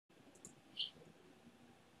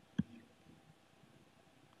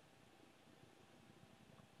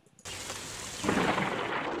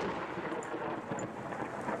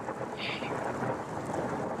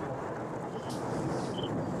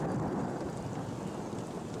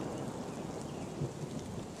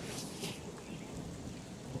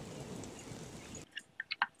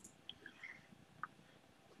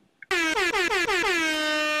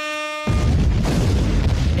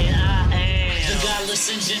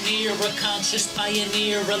engineer, a conscious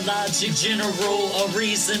pioneer, a logic general, a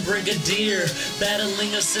reason brigadier,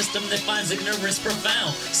 battling a system that finds ignorance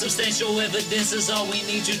profound. Substantial evidence is all we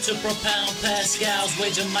need you to propound. Pascal's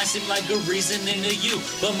wager might seem like a reasoning to you,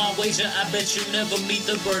 but my wager, I bet you never meet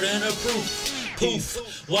the burden of proof.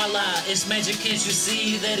 Poof, voila, it's magic, can't you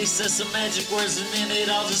see that he said some magic words and then it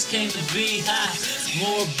all just came to be? Ha,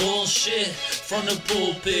 more bullshit from the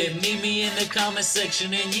pulpit. Meet me in the comment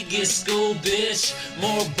section and you get schooled, bitch.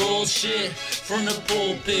 More bullshit from the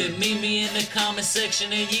pulpit. Meet me in the comment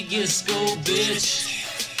section and you get schooled,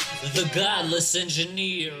 bitch. The Godless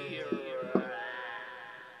Engineer.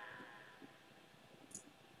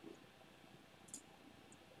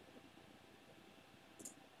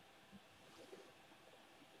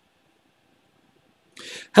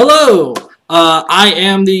 Hello, I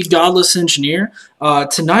am the Godless Engineer.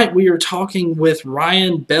 Tonight we are talking with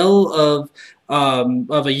Ryan Bell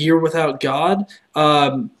of A Year Without God.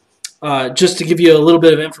 Just to give you a little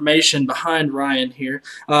bit of information behind Ryan here.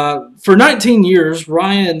 For 19 years,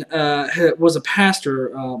 Ryan was a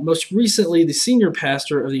pastor, most recently the senior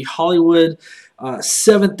pastor of the Hollywood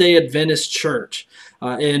Seventh-day Adventist Church.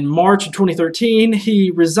 In March of 2013, he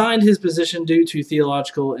resigned his position due to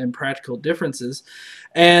theological and practical differences.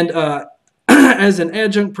 And as an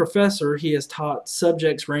adjunct professor, he has taught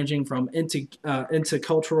subjects ranging from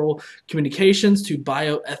intercultural communications to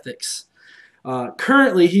bioethics.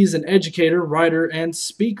 Currently, he's an educator, writer, and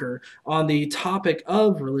speaker on the topic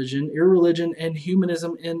of religion, irreligion, and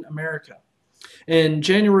humanism in America. In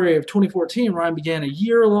January of 2014, Ryan began a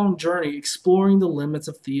year-long journey exploring the limits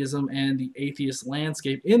of theism and the atheist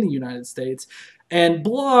landscape in the United States, and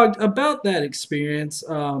blogged about that experience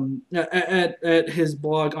at his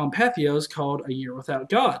blog on Patheos called A Year Without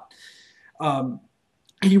God.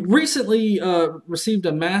 He recently received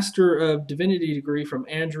a Master of Divinity degree from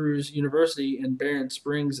Andrews University in Barron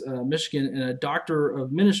Springs, Michigan, and a Doctor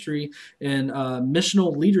of Ministry in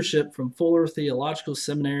Missional Leadership from Fuller Theological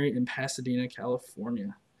Seminary in Pasadena,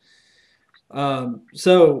 California.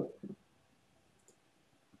 So,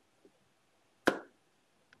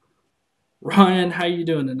 Ryan, how you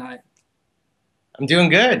doing tonight? I'm doing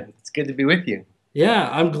good. It's good to be with you. Yeah,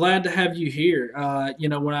 I'm glad to have you here.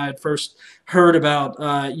 When I first heard about,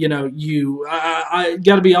 I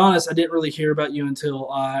got to be honest, I didn't really hear about you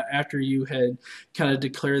until after you had kind of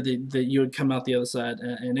declared that you had come out the other side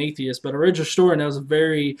an atheist. But I read your story and I was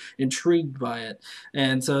very intrigued by it.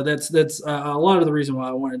 And so that's a lot of the reason why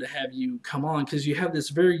I wanted to have you come on, because you have this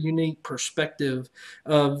very unique perspective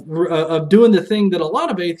of doing the thing that a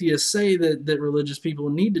lot of atheists say that religious people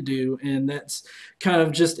need to do, and that's kind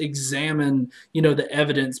of just examine, the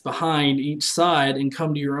evidence behind each side and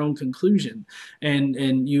come to your own conclusion.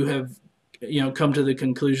 And you have, come to the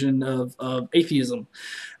conclusion of atheism.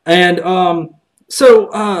 And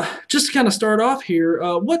just to kind of start off here,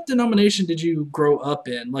 what denomination did you grow up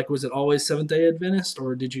in? Like, was it always Seventh-day Adventist,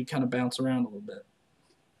 or did you kind of bounce around a little bit?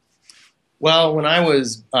 Well, when I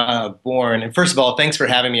was born, and first of all, thanks for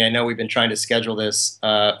having me. I know we've been trying to schedule this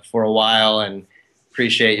for a while, and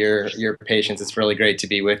appreciate your patience. It's really great to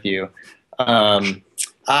be with you. When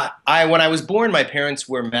I was born, my parents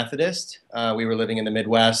were Methodist. We were living in the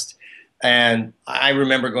Midwest, and I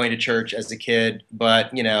remember going to church as a kid, but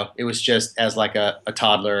it was just as like a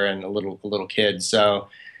toddler and a little kid. So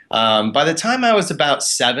by the time I was about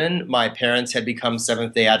 7, my parents had become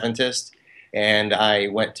Seventh-day Adventist, and I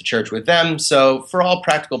went to church with them. So for all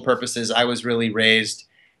practical purposes, I was really raised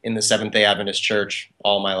in the Seventh-day Adventist church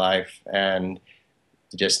all my life, and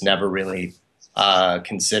just never really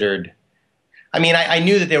considered. I mean, I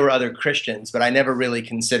knew that there were other Christians, but I never really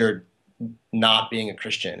considered not being a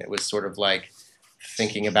Christian. It was sort of like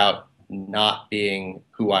thinking about not being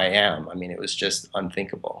who I am. I mean, it was just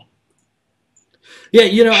unthinkable. Yeah,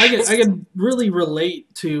 I can really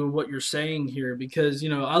relate to what you're saying here, because,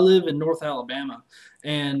 I live in North Alabama,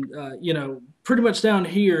 and, pretty much down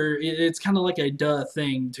here, it's kind of like a duh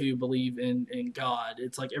thing to believe in God.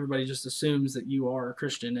 It's like everybody just assumes that you are a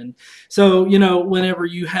Christian. And so, whenever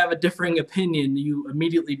you have a differing opinion, you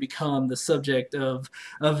immediately become the subject of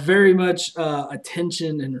very much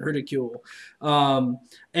attention and ridicule.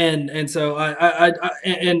 And so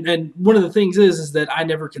and one of the things is that I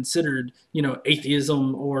never considered,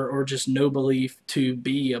 atheism or just no belief to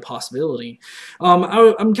be a possibility.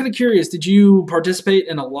 I'm kind of curious, did you participate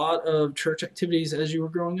in a lot of church activities as you were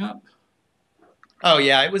growing up? Oh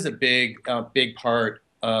yeah, it was a big part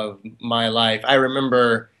of my life. I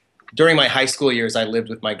remember during my high school years, I lived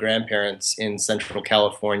with my grandparents in Central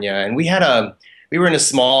California, and we were in a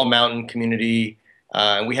small mountain community.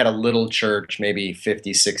 And we had a little church, maybe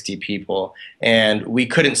 50, 60 people, and we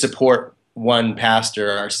couldn't support one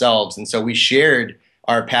pastor ourselves, and so we shared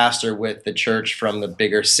our pastor with the church from the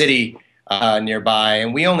bigger city nearby,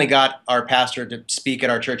 and we only got our pastor to speak at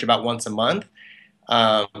our church about once a month,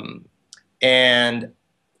 and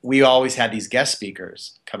we always had these guest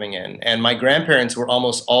speakers coming in, and my grandparents were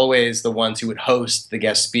almost always the ones who would host the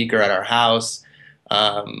guest speaker at our house.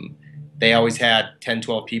 They always had 10,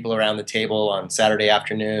 12 people around the table on Saturday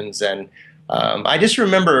afternoons, and I just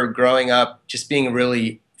remember growing up just being a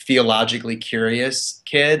really theologically curious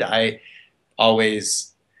kid. I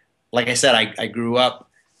always, like I said, I grew up,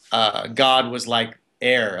 God was like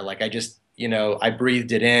air, like I just, I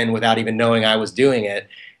breathed it in without even knowing I was doing it.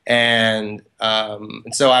 And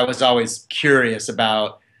so I was always curious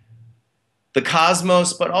about the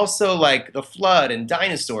cosmos, but also like the flood and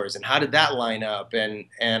dinosaurs and how did that line up? And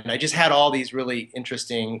I just had all these really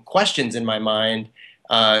interesting questions in my mind.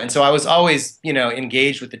 And so I was always,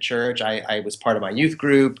 engaged with the church. I was part of my youth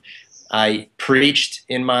group. I preached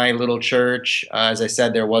in my little church. As I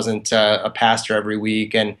said, there wasn't a pastor every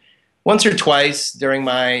week. And once or twice during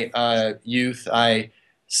my youth, I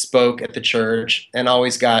spoke at the church and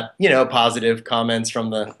always got, positive comments from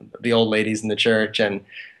the old ladies in the church. And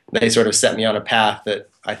they sort of set me on a path that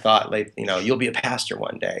I thought, like, you'll be a pastor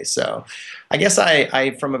one day. So I guess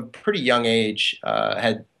I from a pretty young age,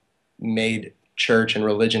 had made church and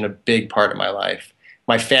religion a big part of my life.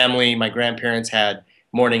 My family, my grandparents had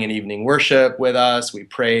morning and evening worship with us. We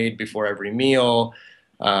prayed before every meal.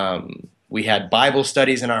 We had Bible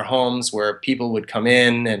studies in our homes where people would come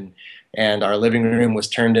in, and our living room was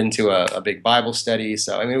turned into a big Bible study.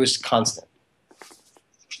 So, I mean, it was constant.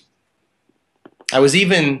 I was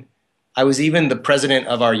even the president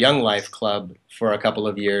of our Young Life Club for a couple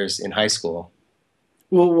of years in high school.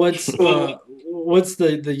 Well, what's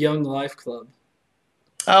the Young Life Club?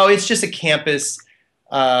 Oh, it's just a campus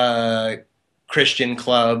Christian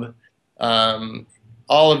club.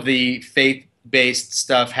 All of the faith-based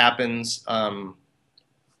stuff happens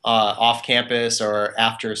off campus or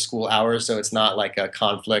after school hours, so it's not like a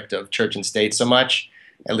conflict of church and state so much.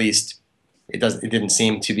 At least it didn't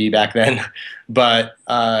seem to be back then. But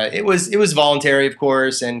it was voluntary, of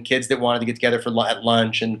course, and kids that wanted to get together at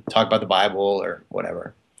lunch and talk about the Bible or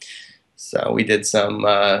whatever. So we did some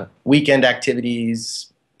weekend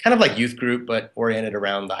activities, kind of like youth group, but oriented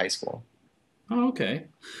around the high school. Oh, okay.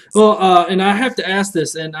 Well, and I have to ask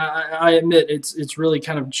this, and I admit it's really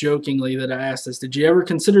kind of jokingly that I asked this. Did you ever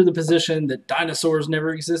consider the position that dinosaurs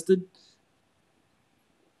never existed?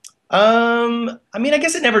 I mean, I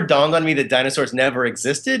guess it never dawned on me that dinosaurs never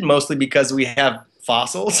existed, mostly because we have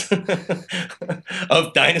fossils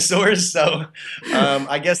of dinosaurs. So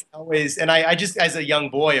I guess always, and I just, as a young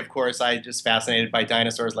boy, of course, I just fascinated by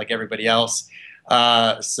dinosaurs like everybody else.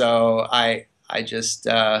 So I just,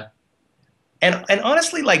 and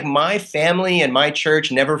honestly, like my family and my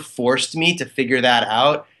church never forced me to figure that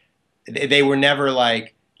out. They were never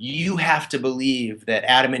like, you have to believe that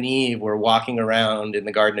Adam and Eve were walking around in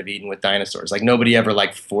the Garden of Eden with dinosaurs. Like nobody ever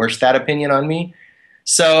like forced that opinion on me.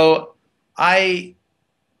 So I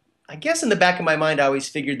guess in the back of my mind, I always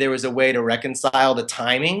figured there was a way to reconcile the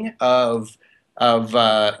timing of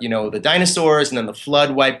the dinosaurs, and then the flood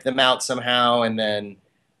wiped them out somehow, and then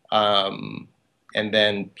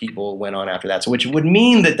people went on after that. So which would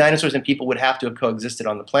mean that dinosaurs and people would have to have coexisted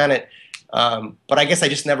on the planet. But I guess I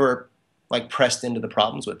just never like pressed into the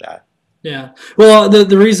problems with that. Yeah. Well,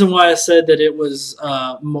 the reason why I said that it was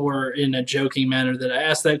more in a joking manner that I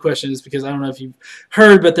asked that question is because I don't know if you've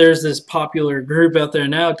heard, but there's this popular group out there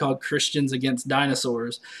now called Christians Against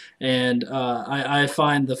Dinosaurs, and I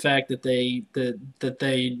find the fact that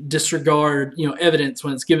they disregard evidence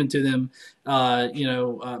when it's given to them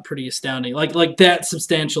pretty astounding. Like that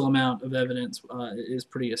substantial amount of evidence is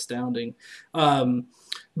pretty astounding.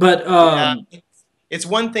 Yeah. It's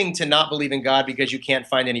one thing to not believe in God because you can't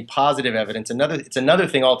find any positive evidence. It's another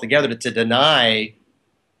thing altogether to deny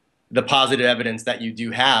the positive evidence that you do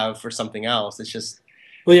have for something else. It's just...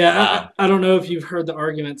 Well, yeah, I don't know if you've heard the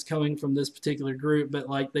arguments coming from this particular group, but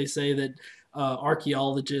like they say that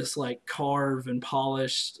archaeologists like carve and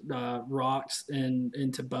polish rocks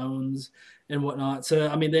into bones and whatnot. So,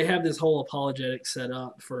 I mean, they have this whole apologetic set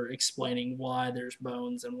up for explaining why there's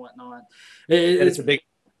bones and whatnot. It's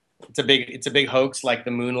a big hoax, like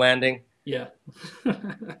the moon landing. Yeah.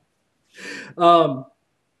 But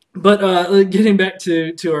getting back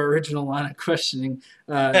to our original line of questioning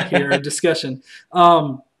here, discussion.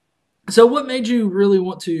 So what made you really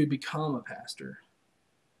want to become a pastor?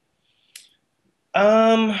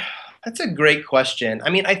 That's a great question.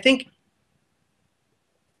 I mean, I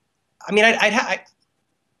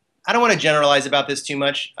don't want to generalize about this too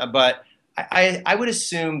much, but I would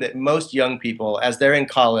assume that most young people, as they're in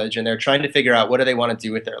college and they're trying to figure out what do they want to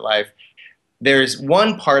do with their life, there's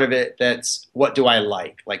one part of it that's what do I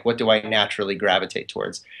like what do I naturally gravitate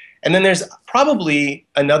towards? And then there's probably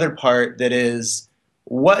another part that is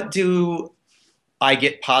what do I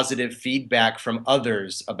get positive feedback from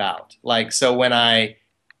others about? Like, so when I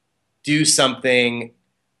do something,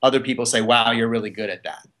 other people say, wow, you're really good at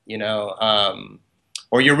that, you know,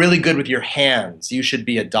 or you're really good with your hands, you should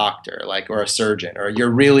be a doctor, like, or a surgeon, or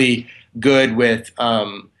you're really good with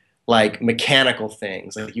like mechanical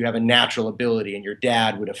things, like you have a natural ability, and your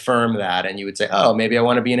dad would affirm that, and you would say, oh, maybe I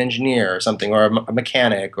want to be an engineer or something, or a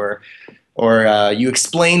mechanic, or you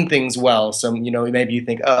explain things well, so you know, maybe you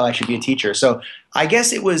think, oh, I should be a teacher. So I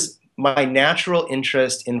guess it was my natural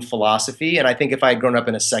interest in philosophy, and I think if I had grown up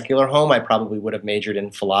in a secular home, I probably would have majored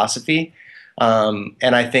in philosophy. And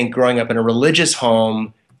I think growing up in a religious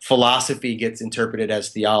home, philosophy gets interpreted as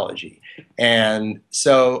theology, and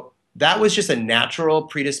so that was just a natural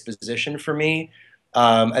predisposition for me.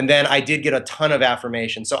 And then I did get a ton of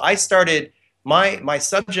affirmation. So I started, my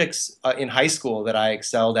subjects in high school that I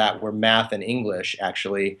excelled at were math and English,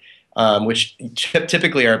 actually, which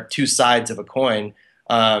typically are two sides of a coin.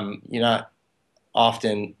 Not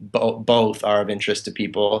often both are of interest to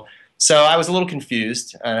people. So I was a little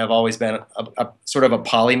confused, and I've always been a sort of a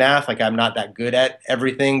polymath. Like, I'm not that good at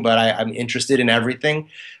everything, but I'm interested in everything.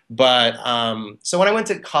 But so when I went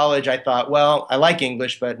to college, I thought, well, I like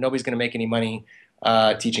English, but nobody's going to make any money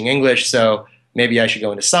teaching English, so maybe I should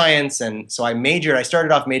go into science. And so I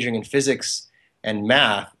started off majoring in physics and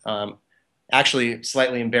math. Actually,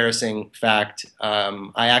 slightly embarrassing fact,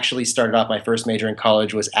 I actually started off, my first major in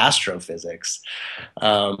college was astrophysics,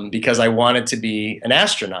 because I wanted to be an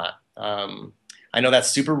astronaut. I know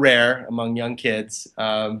that's super rare among young kids,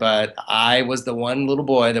 but I was the one little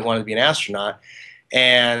boy that wanted to be an astronaut.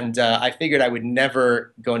 And I figured I would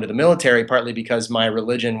never go into the military, partly because my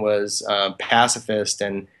religion was pacifist.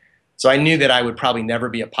 And so I knew that I would probably never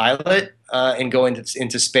be a pilot and go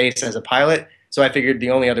into space as a pilot. So I figured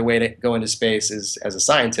the only other way to go into space is as a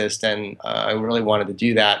scientist, and I really wanted to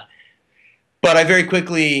do that. But I very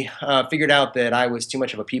quickly figured out that I was too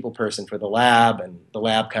much of a people person for the lab, and the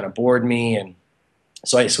lab kind of bored me. And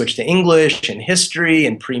so I switched to English and history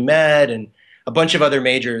and pre-med and a bunch of other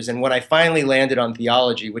majors. And when I finally landed on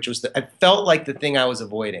theology, which was, I felt like the thing I was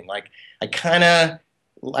avoiding. Like, I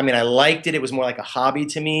liked it. It was more like a hobby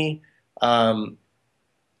to me. And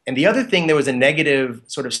the other thing, there was a negative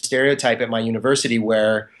sort of stereotype at my university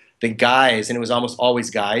where the guys, and it was almost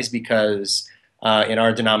always guys, because in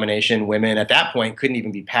our denomination, women at that point couldn't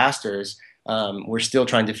even be pastors. We're still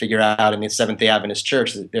trying to figure out, in the Seventh-day Adventist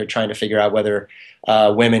Church, they're trying to figure out whether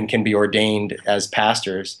women can be ordained as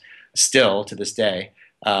pastors still to this day.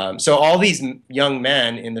 So all these young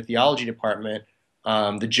men in the theology department,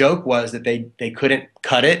 the joke was that they couldn't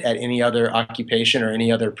cut it at any other occupation or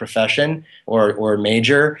any other profession or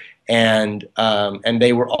major, and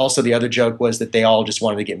they were also, the other joke was that they all just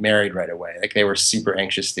wanted to get married right away. Like, they were super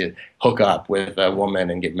anxious to hook up with a woman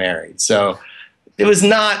and get married. So it was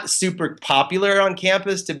not super popular on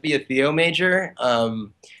campus to be a theo major.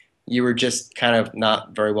 You were just kind of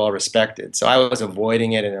not very well respected. So I was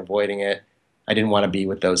avoiding it and avoiding it. I didn't want to be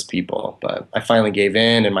with those people, but I finally gave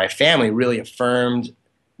in, and my family really affirmed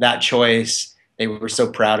that choice. They were so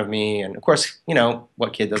proud of me, and of course, you know,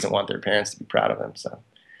 what kid doesn't want their parents to be proud of them? So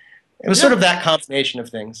it was sort of that combination of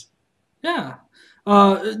things. Yeah.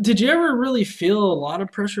 Did you ever really feel a lot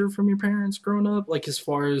of pressure from your parents growing up, like as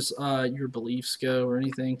far as your beliefs go or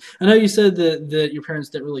anything? I know you said that your parents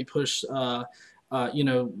didn't really push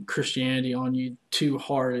Christianity on you too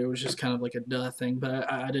hard. It was just kind of like a duh thing.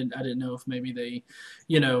 But I didn't know if maybe they,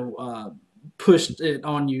 pushed it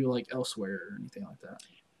on you like elsewhere or anything like that.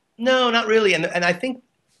 No, not really. And I think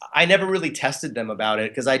I never really tested them about it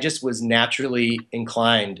because I just was naturally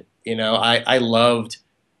inclined. I loved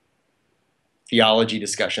theology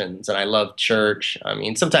discussions and I loved church. I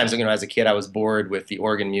mean, sometimes, as a kid, I was bored with the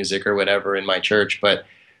organ music or whatever in my church, but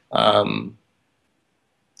I'm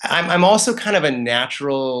also kind of a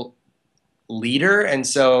natural leader, and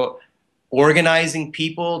so organizing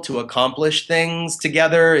people to accomplish things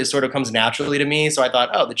together comes naturally to me. So I thought,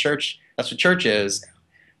 oh, the church, that's what church is.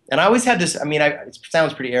 And I always had this, it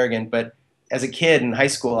sounds pretty arrogant, but as a kid in high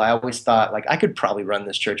school, I always thought, like, I could probably run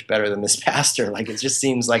this church better than this pastor. Like, it just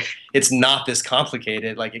seems like it's not this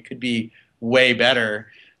complicated. Like, it could be way better.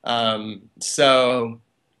 So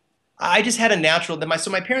I just had a natural,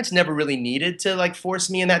 so my parents never really needed to like force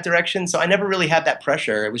me in that direction. So I never really had that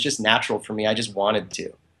pressure. It was just natural for me. I just wanted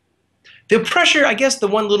to. The pressure, I guess the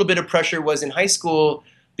one little bit of pressure was in high school,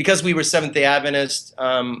 because we were Seventh-day Adventist,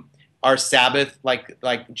 our Sabbath,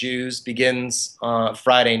 like Jews, begins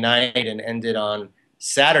Friday night and ended on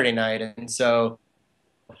Saturday night, and so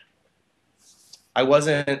I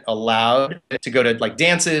wasn't allowed to go to like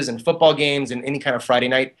dances and football games and any kind of Friday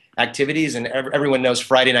night activities. And everyone knows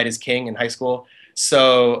Friday night is king in high school.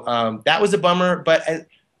 So that was a bummer. But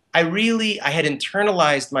I had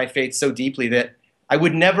internalized my faith so deeply that I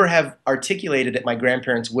would never have articulated that my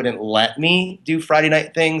grandparents wouldn't let me do Friday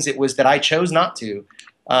night things. It was that I chose not to.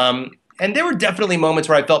 And there were definitely moments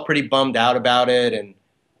where I felt pretty bummed out about it.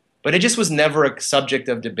 But it just was never a subject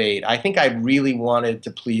of debate. I think I really wanted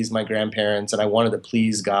to please my grandparents, and I wanted to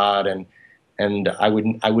please God, and I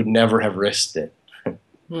would never have risked it.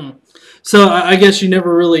 So I guess you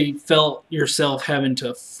never really felt yourself having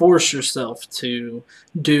to force yourself to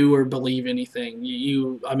do or believe anything.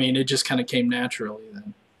 I mean, it just kind of came naturally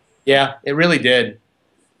then. Yeah, it really did.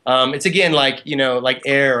 It's again like, like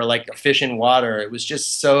air or like a fish in water. It was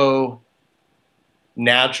just so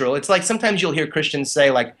natural. It's like sometimes you'll hear Christians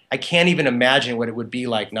say, like, I can't even imagine what it would be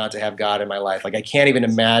like not to have God in my life. Like, I can't even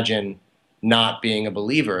imagine not being a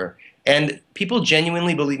believer. And people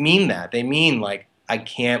genuinely mean that. They mean, like, I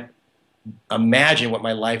can't imagine what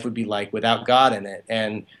my life would be like without God in it.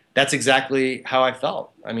 And that's exactly how I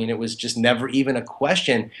felt. I mean, it was just never even a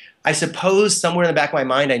question. I suppose somewhere in the back of my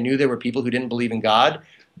mind, I knew there were people who didn't believe in God,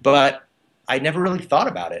 but I never really thought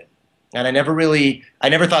about it. And I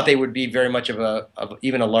never thought they would be very much of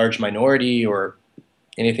even a large minority or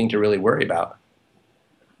anything to really worry about.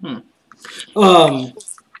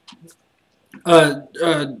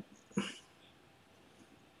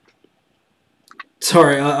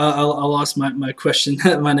 Sorry, I lost my question.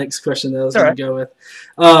 My next question that I was going to go with.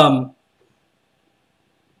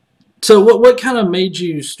 So what kind of made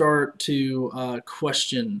you start to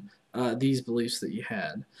question these beliefs that you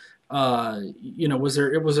had? Was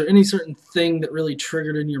there any certain thing that really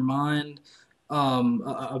triggered in your mind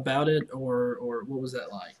about it, or what was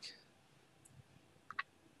that like?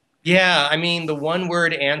 Yeah, I mean, the one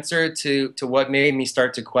word answer to what made me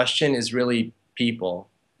start to question is really people.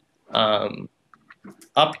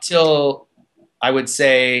 Up till, I would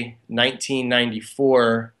say,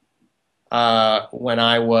 1994, when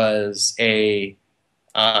I was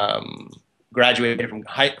graduated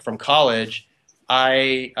from college,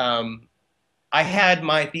 I had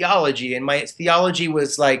my theology, and my theology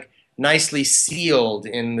was like nicely sealed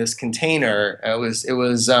in this container. It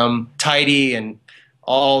was tidy, and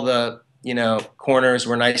all the corners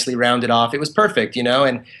were nicely rounded off. It was perfect,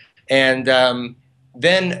 and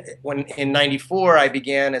then when in '94 I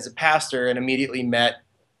began as a pastor and immediately met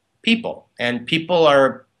people, and people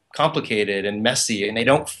are complicated and messy, and they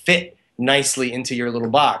don't fit nicely into your little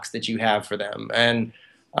box that you have for them. And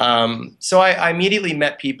so I immediately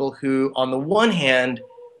met people who, on the one hand,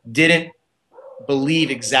 didn't believe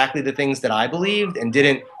exactly the things that I believed and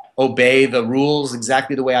didn't obey the rules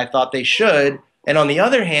exactly the way I thought they should. And on the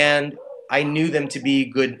other hand, I knew them to be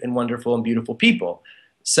good and wonderful and beautiful people.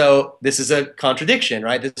 So this is a contradiction,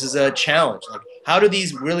 right? This is a challenge. Like, how do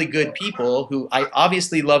these really good people who I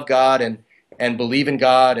obviously love God and believe in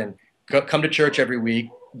God and come to church every week,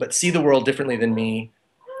 but see the world differently than me,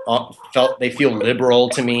 they feel liberal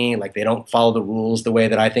to me, like they don't follow the rules the way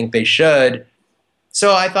that I think they should.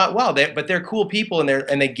 So I thought, wow, but they're cool people,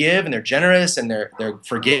 and they give, and they're generous, and they're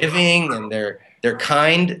forgiving, and they're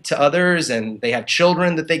kind to others, and they have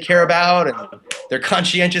children that they care about, and they're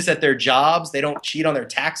conscientious at their jobs. They don't cheat on their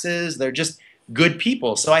taxes. They're just good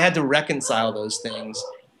people. So I had to reconcile those things.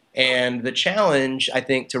 And the challenge, I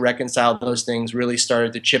think, to reconcile those things really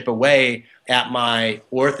started to chip away at my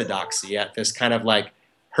orthodoxy, at this kind of like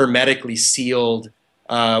hermetically sealed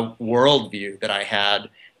worldview that I had.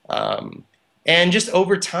 And just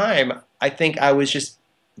over time, I think I was just,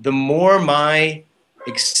 the more my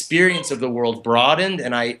experience of the world broadened,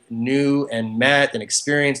 and I knew and met and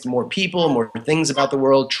experienced more people, more things about the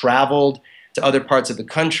world, traveled to other parts of the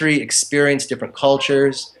country, experienced different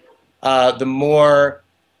cultures, the more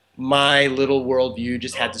my little worldview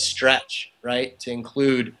just had to stretch, right, to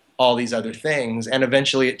include all these other things. And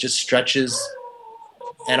eventually it just stretches.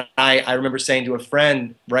 And I remember saying to a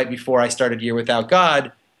friend right before I started Year Without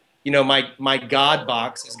God, my God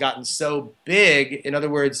box has gotten so big. In other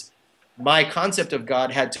words, my concept of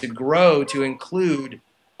God had to grow to include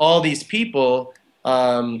all these people,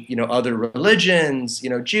 other religions,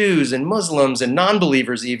 Jews and Muslims and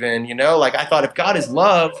non-believers even, like I thought if God is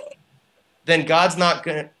love, then God's not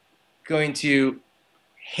going to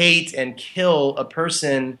hate and kill a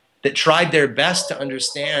person that tried their best to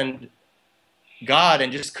understand God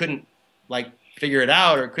and just couldn't figure it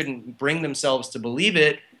out or couldn't bring themselves to believe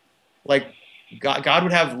it. Like God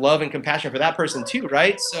would have love and compassion for that person too,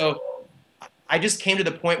 right? So I just came to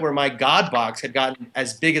the point where my God box had gotten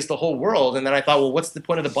as big as the whole world, and then I thought, well, what's the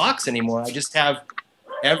point of the box anymore? I just have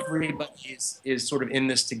everybody is sort of in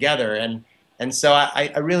this together, and so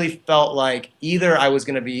I really felt like either I was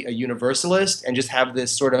going to be a universalist and just have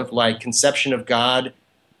this sort of like conception of God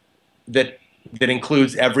that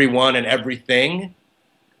includes everyone and everything,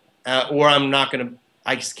 or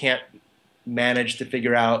I just can't manage to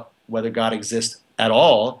figure out whether God exists at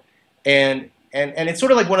all, and it's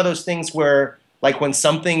sort of like one of those things where, like, when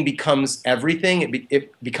something becomes everything,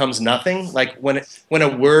 it becomes nothing. Like when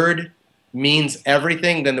a word means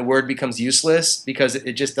everything, then the word becomes useless because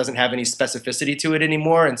it just doesn't have any specificity to it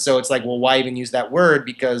anymore. And so it's like, well, why even use that word?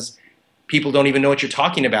 Because people don't even know what you're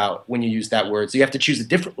talking about when you use that word. So you have to choose a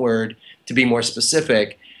different word to be more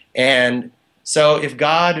specific. And so if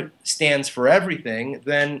God stands for everything,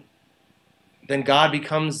 then God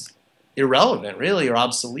becomes irrelevant, really, or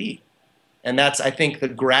obsolete. And that's, I think, the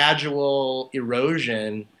gradual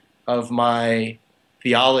erosion of my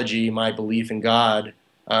theology, my belief in God,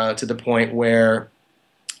 to the point where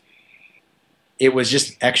it was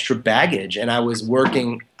just extra baggage. And I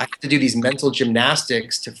had to do these mental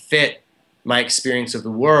gymnastics to fit my experience of the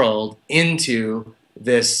world into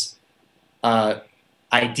this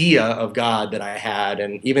idea of God that I had.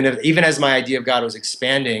 And even as my idea of God was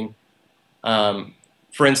expanding,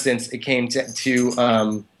 for instance, it came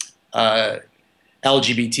to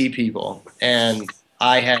LGBT people, and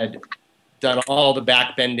I had done all the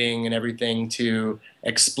backbending and everything to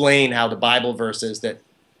explain how the Bible verses that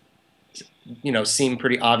seem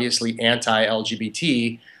pretty obviously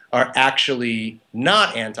anti-LGBT are actually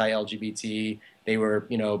not anti-LGBT. They were,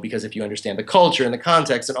 because if you understand the culture and the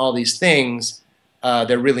context and all these things,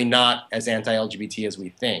 they're really not as anti-LGBT as we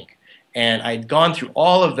think. And I'd gone through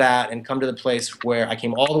all of that and come to the place where I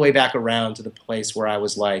came all the way back around to the place where I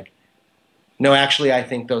was like, no, actually, I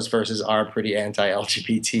think those verses are pretty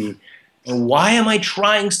anti-LGBT. And why am I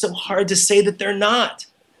trying so hard to say that they're not?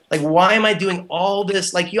 Like, why am I doing all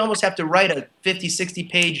this? Like, you almost have to write a 50,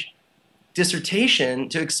 60-page dissertation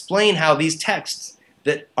to explain how these texts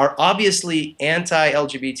that are obviously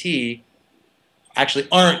anti-LGBT actually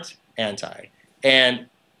aren't anti. And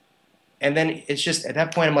then it's just, at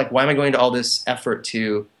that point, I'm like, why am I going to all this effort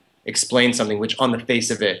to explain something which on the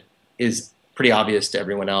face of it is pretty obvious to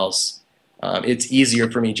everyone else? It's easier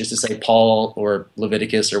for me just to say Paul or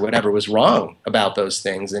Leviticus or whatever was wrong about those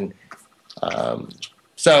things. And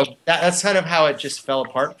so that's kind of how it just fell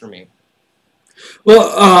apart for me.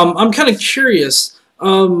 Well, I'm kind of curious.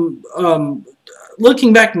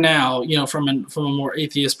 Looking back now, from a more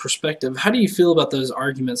atheist perspective, how do you feel about those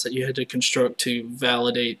arguments that you had to construct to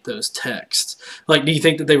validate those texts? Like, do you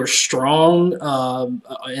think that they were strong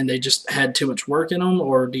and they just had too much work in them,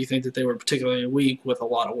 or do you think that they were particularly weak with a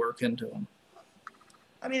lot of work into them?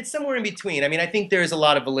 I mean, it's somewhere in between. I mean, I think there's a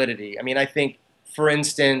lot of validity. I mean, I think, for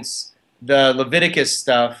instance, the Leviticus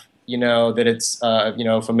stuff, that it's,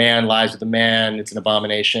 if a man lies with a man, it's an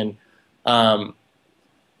abomination.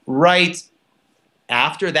 Right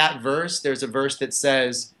after that verse, there's a verse that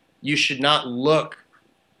says you should not look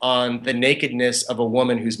on the nakedness of a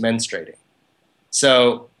woman who's menstruating.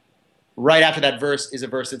 So right after that verse is a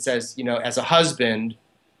verse that says, as a husband,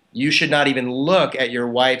 you should not even look at your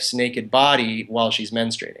wife's naked body while she's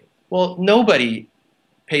menstruating. Well, nobody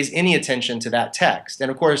pays any attention to that text. And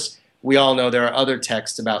of course, we all know there are other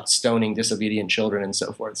texts about stoning disobedient children and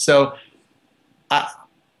so forth. So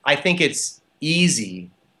I think it's easy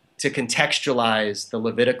to contextualize the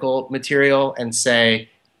Levitical material and say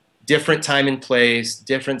different time and place,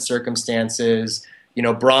 different circumstances,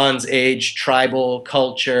 Bronze Age tribal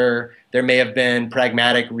culture. There may have been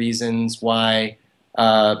pragmatic reasons why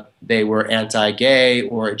they were anti-gay,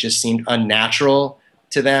 or it just seemed unnatural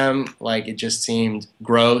to them, like it just seemed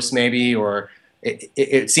gross maybe, or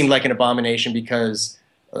it seemed like an abomination because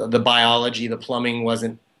the biology, the plumbing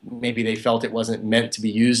wasn't, maybe they felt it wasn't meant to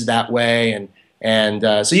be used that way. And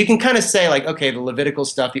so you can kind of say, like, okay, the Levitical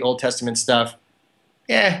stuff, the Old Testament stuff,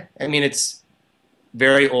 I mean, it's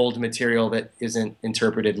very old material that isn't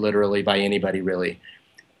interpreted literally by anybody, really.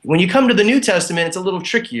 When you come to the New Testament, it's a little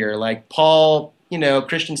trickier. Like Paul,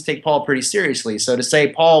 Christians take Paul pretty seriously. So to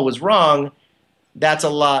say Paul was wrong, that's a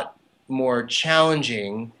lot more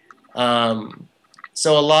challenging.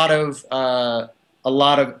 So a lot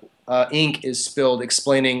of ink is spilled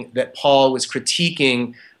explaining that Paul was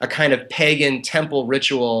critiquing a kind of pagan temple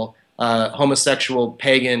ritual, homosexual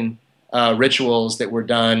pagan rituals that were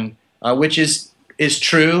done, which is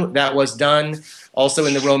true. That was done. Also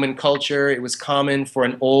in the Roman culture, it was common for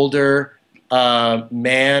an older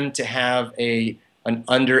man to have an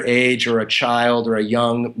underage or a child or a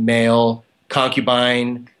young male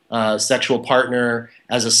concubine sexual partner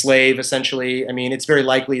as a slave, essentially. I mean, it's very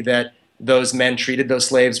likely that those men treated those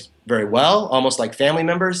slaves very well, almost like family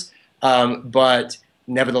members, but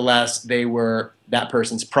nevertheless, they were that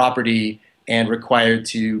person's property and required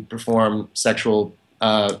to perform sexual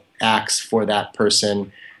acts for that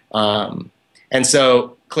person. And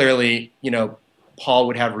so clearly, Paul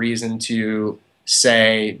would have reason to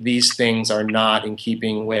say these things are not in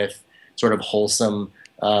keeping with sort of wholesome,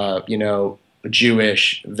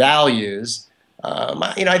 Jewish values.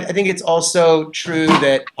 I think it's also true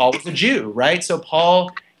that Paul was a Jew, right? So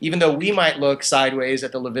Paul, even though we might look sideways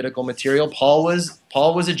at the Levitical material, Paul was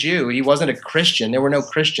a Jew. He wasn't a Christian. There were no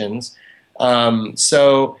Christians.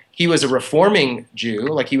 So he was a reforming Jew,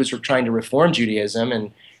 like he was trying to reform Judaism,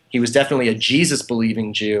 and he was definitely a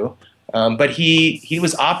Jesus-believing Jew. But he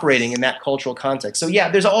was operating in that cultural context. So yeah,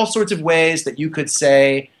 there's all sorts of ways that you could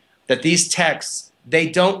say that these texts, they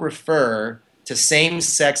don't refer to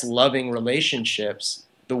same-sex loving relationships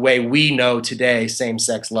the way we know today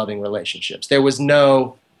same-sex loving relationships. There was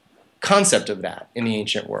no concept of that in the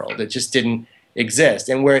ancient world. It just didn't exist.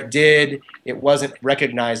 And where it did, it wasn't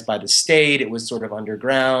recognized by the state. It was sort of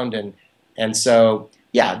underground. And so,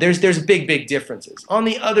 yeah, there's big differences. On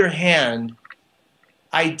the other hand,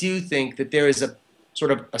 I do think that there is a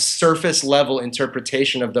sort of a surface level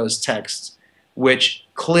interpretation of those texts which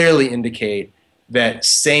clearly indicate that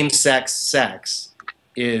same-sex sex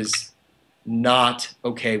is not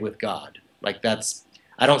okay with God. Like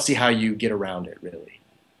I don't see how you get around it, really.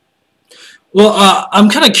 Well, I'm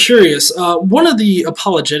kind of curious. One of the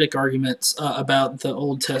apologetic arguments about the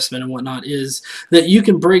Old Testament and whatnot is that you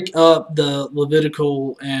can break up the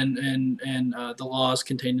Levitical and the laws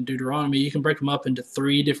contained in Deuteronomy. You can break them up into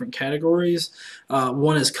 3 different categories.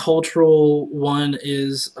 One is cultural. One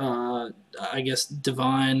is, I guess,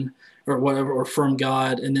 divine or whatever, or from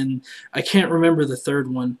God. And then I can't remember the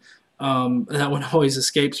third one. That one always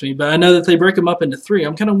escapes me, but I know that they break them up into 3.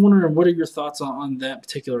 I'm kind of wondering, what are your thoughts on that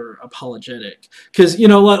particular apologetic? Because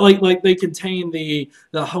like they contain the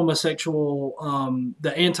homosexual,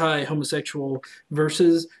 the anti-homosexual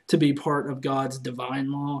verses to be part of God's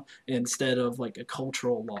divine law instead of like a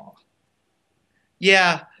cultural law.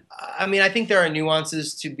 Yeah, I mean, I think there are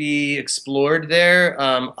nuances to be explored there.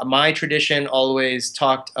 My tradition always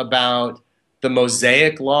talked about the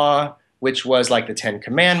Mosaic law, which was like the 10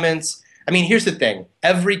 Commandments. I mean, here's the thing.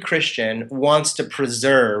 Every Christian wants to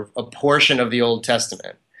preserve a portion of the Old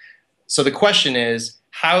Testament. So the question is,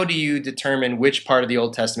 how do you determine which part of the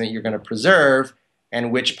Old Testament you're going to preserve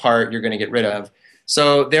and which part you're going to get rid of?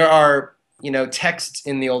 So there are, texts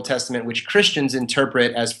in the Old Testament which Christians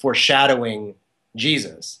interpret as foreshadowing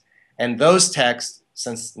Jesus. And those texts,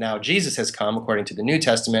 since now Jesus has come, according to the New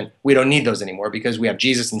Testament, we don't need those anymore because we have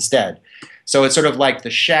Jesus instead. So it's sort of like the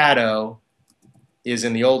shadow is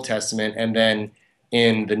in the Old Testament, and then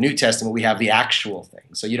in the New Testament we have the actual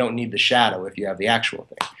thing. So you don't need the shadow if you have the actual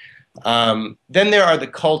thing. Then there are the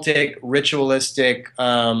cultic, ritualistic.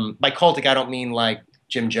 By cultic, I don't mean like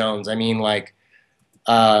Jim Jones. I mean like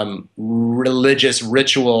religious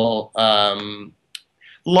ritual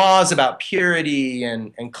laws about purity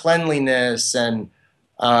and cleanliness and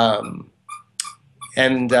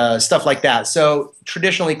stuff like that. So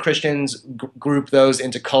traditionally Christians group those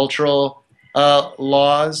into cultural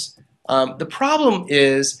laws. The problem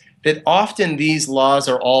is that often these laws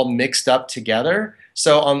are all mixed up together.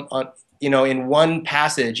 So in one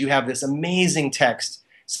passage you have this amazing text,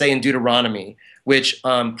 say in Deuteronomy, which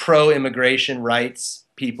pro-immigration rights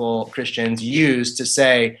people, Christians, use to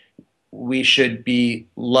say we should be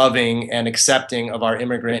loving and accepting of our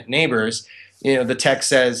immigrant neighbors. The text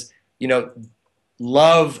says,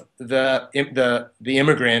 love the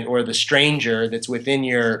immigrant or the stranger that's within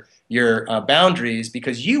your boundaries,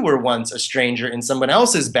 because you were once a stranger in someone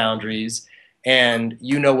else's boundaries, and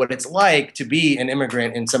you know what it's like to be an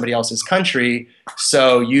immigrant in somebody else's country,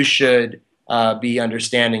 so you should be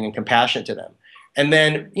understanding and compassionate to them. And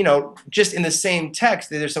then, just in the same text,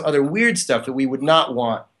 there's some other weird stuff that we would not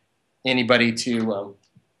want anybody to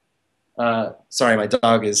sorry, my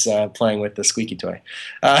dog is playing with the squeaky toy.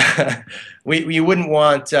 We wouldn't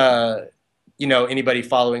want anybody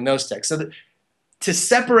following those texts. So to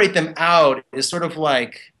separate them out is sort of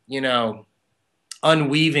like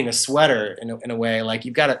unweaving a sweater in a way. Like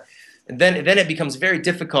you've got to, then it becomes very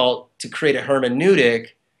difficult to create a hermeneutic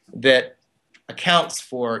that accounts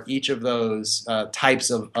for each of those types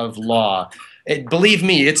of law. Believe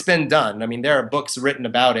me, it's been done. I mean, there are books written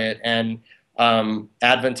about it, and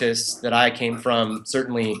Adventists that I came from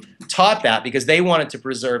certainly taught that because they wanted to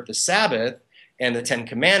preserve the Sabbath and the 10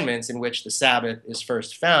 Commandments, in which the Sabbath is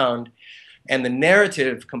first found. and the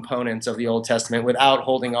narrative components of the Old Testament without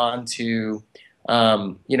holding on to,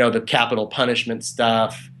 the capital punishment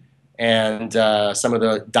stuff and some of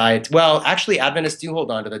the diet. Well, actually, Adventists do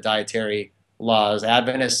hold on to the dietary laws.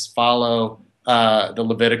 Adventists follow the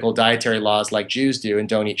Levitical dietary laws like Jews do and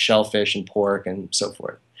don't eat shellfish and pork and so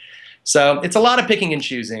forth. So it's a lot of picking and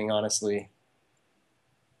choosing, honestly.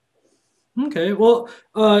 Okay, well,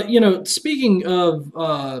 speaking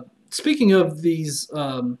of these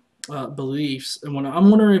beliefs, and I'm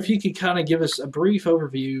wondering if you could kind of give us a brief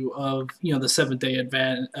overview of the Seventh Day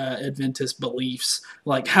Adventist beliefs,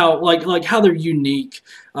 like how they're unique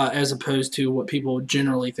as opposed to what people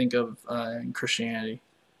generally think of in Christianity.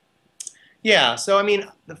 Yeah, so I mean,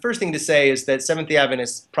 the first thing to say is that Seventh-day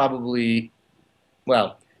Adventists probably,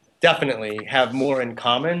 well, definitely have more in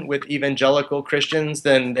common with evangelical Christians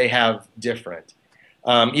than they have different.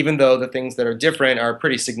 Even though the things that are different are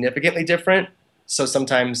pretty significantly different, so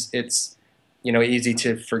sometimes it's easy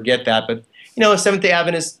to forget that. But Seventh-day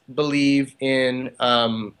Adventists believe in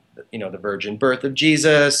the virgin birth of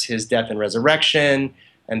Jesus, his death and resurrection,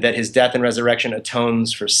 and that his death and resurrection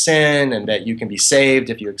atones for sin, and that you can be saved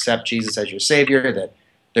if you accept Jesus as your Savior, that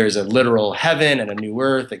there's a literal heaven and a new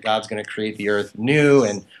earth, that God's going to create the earth new,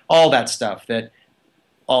 and all that stuff that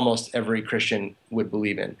almost every Christian would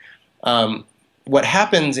believe in. What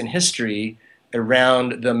happens in history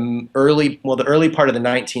around the early part of the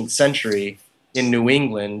 19th century in New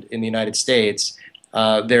England, in the United States,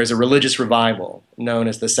 there's a religious revival known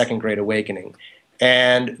as the Second Great Awakening.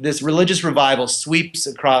 And this religious revival sweeps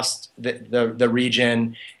across the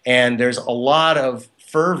region, and there's a lot of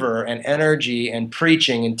fervor and energy and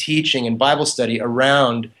preaching and teaching and Bible study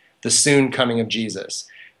around the soon coming of Jesus.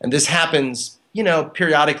 And this happens,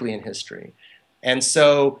 periodically in history. And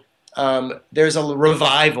so there's a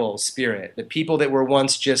revival spirit. The people that were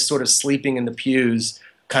once just sort of sleeping in the pews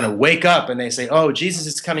kind of wake up and they say, oh, Jesus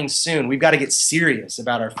is coming soon. We've got to get serious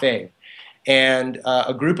about our faith. And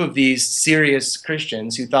a group of these serious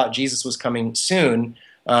Christians who thought Jesus was coming soon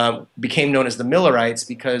became known as the Millerites,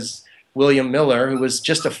 because William Miller, who was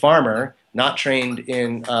just a farmer, not trained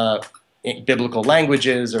in biblical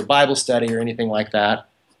languages or Bible study or anything like that.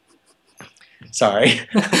 Sorry.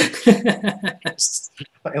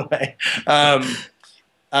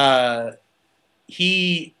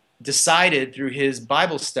 He decided through his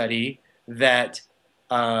Bible study that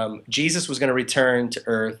Jesus was going to return to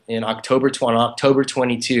earth on October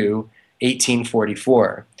 22,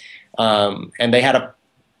 1844. And they had a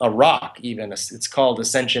rock even. It's called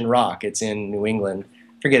Ascension Rock. It's in New England.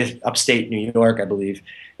 I forget if upstate New York, I believe.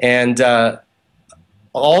 And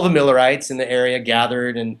all the Millerites in the area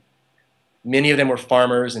gathered, and many of them were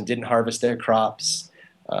farmers and didn't harvest their crops.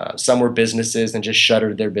 Some were businesses and just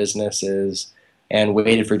shuttered their businesses and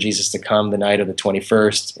waited for Jesus to come the night of the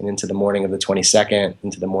 21st and into the morning of the 22nd,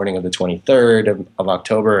 into the morning of the 23rd of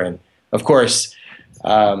October. And of course,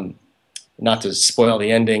 not to spoil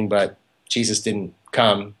the ending, but Jesus didn't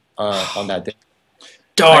come on that day.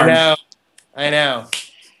 Darn. I know.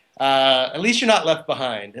 At least you're not left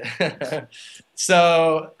behind.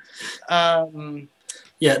 So,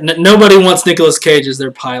 yeah, nobody wants Nicolas Cage as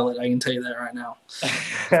their pilot. I can tell you that right now.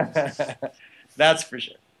 That's for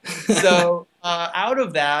sure. So out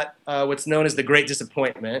of that, what's known as the Great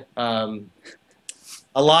Disappointment, a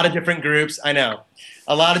lot of different groups,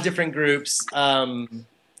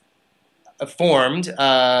 formed.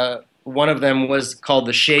 One of them was called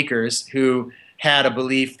the Shakers, who had a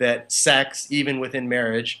belief that sex, even within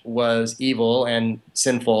marriage, was evil and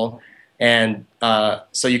sinful. And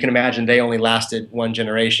so you can imagine they only lasted one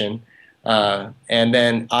generation. And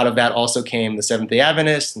then out of that also came the Seventh-day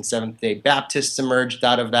Adventists, and Seventh-day Baptists emerged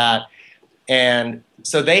out of that. And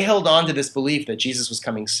so they held on to this belief that Jesus was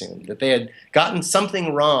coming soon, that they had gotten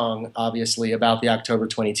something wrong, obviously, about the October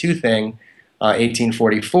 22 thing,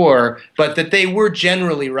 1844, but that they were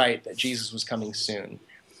generally right that Jesus was coming soon,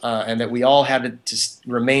 and that we all had to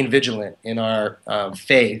remain vigilant in our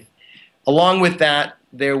faith. Along with that,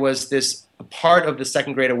 there was this part of the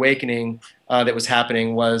Second Great Awakening that was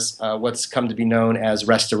happening was what's come to be known as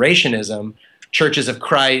Restorationism. Churches of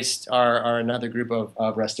Christ are another group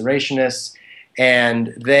of restorationists,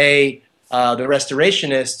 and they, the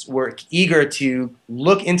restorationists, were eager to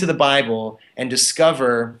look into the Bible and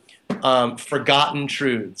discover forgotten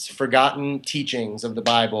truths, forgotten teachings of the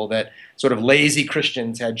Bible that sort of lazy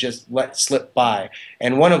Christians had just let slip by.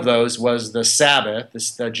 And one of those was the Sabbath,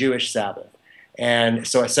 the Jewish Sabbath. And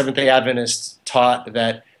so Seventh-day Adventists taught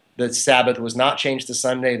that the Sabbath was not changed to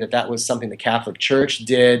Sunday, that was something the Catholic Church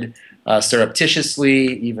did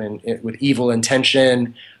surreptitiously, even with evil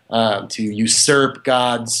intention, to usurp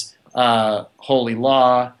God's holy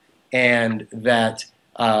law. and that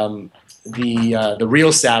the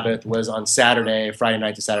real Sabbath was on Saturday, Friday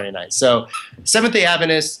night to Saturday night. So Seventh-day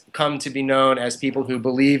Adventists come to be known as people who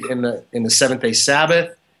believe in the seventh-day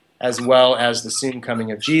Sabbath, as well as the soon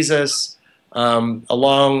coming of Jesus.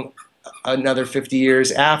 Along another 50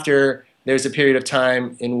 years after, there's a period of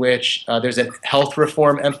time in which there's a health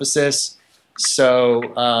reform emphasis.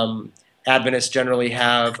 So Adventists generally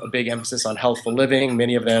have a big emphasis on healthful living.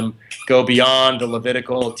 Many of them go beyond the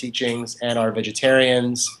Levitical teachings and are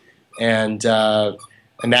vegetarians. And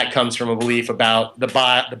that comes from a belief about the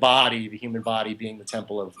body, the human body, being the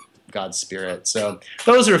temple of God's Spirit. So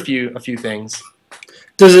those are a few things.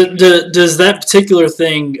 Does that particular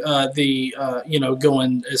thing,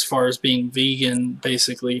 going as far as being vegan,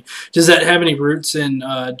 basically, does that have any roots in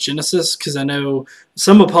Genesis? Because I know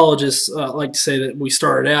some apologists like to say that we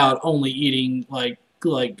started out only eating like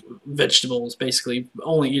vegetables, basically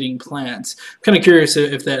only eating plants. I'm kind of curious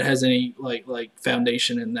if that has any like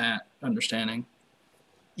foundation in that understanding.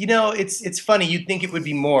 You know, it's funny. You'd think it would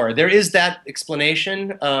be more. There is that explanation.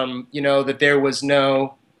 That there was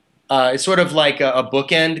no. It's sort of like a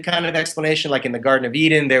bookend kind of explanation. Like in the Garden of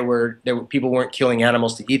Eden, there were people weren't killing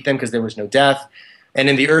animals to eat them because there was no death. And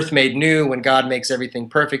in the earth made new, when God makes everything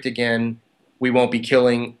perfect again, we won't be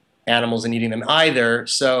killing animals and eating them either.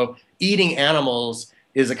 So eating animals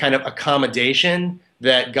is a kind of accommodation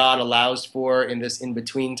that God allows for in this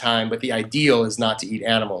in-between time. But the ideal is not to eat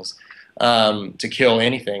animals, to kill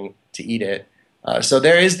anything to eat it. So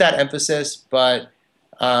there is that emphasis, but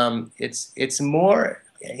it's more.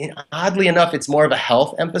 Oddly enough, it's more of a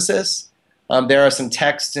health emphasis. There are some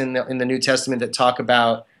texts in the New Testament that talk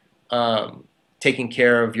about taking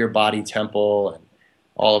care of your body temple and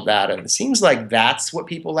all of that, and it seems like that's what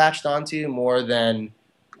people latched onto more than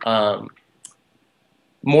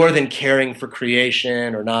caring for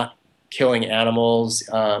creation or not killing animals.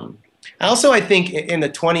 I think in the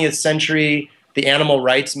 20th century, the animal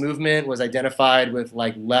rights movement was identified with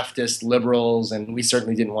like leftist liberals, and we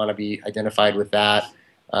certainly didn't want to be identified with that.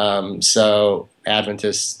 So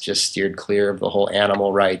Adventists just steered clear of the whole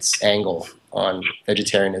animal rights angle on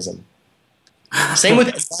vegetarianism. Same with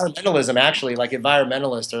environmentalism, actually. Like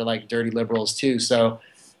environmentalists are like dirty liberals too. So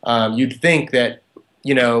you'd think that,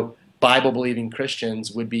 Bible-believing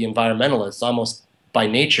Christians would be environmentalists almost by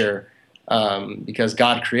nature, because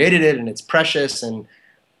God created it and it's precious, and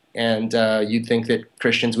you'd think that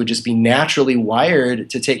Christians would just be naturally wired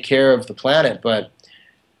to take care of the planet, but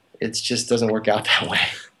it just doesn't work out that way.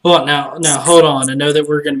 Well, now, hold on. I know that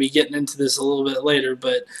we're going to be getting into this a little bit later,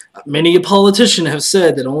 but many a politician have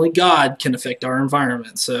said that only God can affect our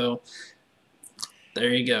environment. So there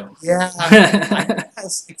you go. Yeah,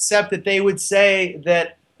 except that they would say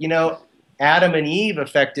that, Adam and Eve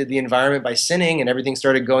affected the environment by sinning, and everything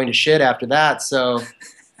started going to shit after that. So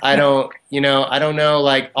I don't know.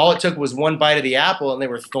 Like all it took was one bite of the apple, and there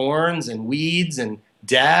were thorns and weeds and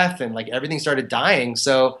death, and like everything started dying.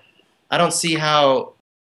 So I don't see how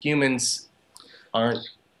humans aren't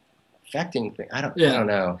affecting things. I don't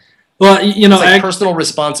know. Well, it's like personal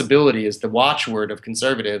responsibility is the watchword of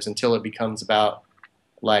conservatives until it becomes about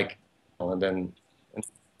and then.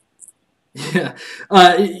 Yeah,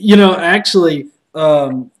 actually,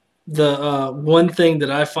 the one thing that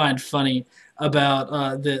I find funny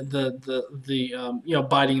about the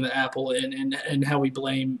biting the apple and how we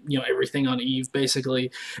blame everything on Eve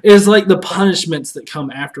basically is like the punishments that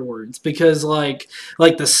come afterwards, because like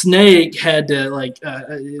the snake had to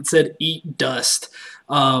it said eat dust,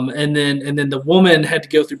 and then the woman had to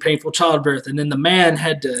go through painful childbirth, and then the man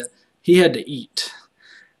had to eat,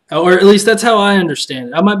 or at least that's how I understand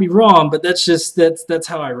it. I might be wrong, but that's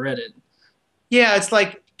how I read it. Yeah, it's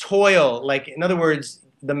like toil. Like in other words,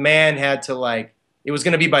 the man had to it was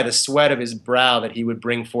going to be by the sweat of his brow that he would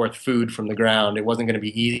bring forth food from the ground. It wasn't going to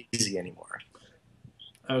be easy anymore.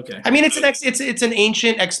 Okay. I mean, it's an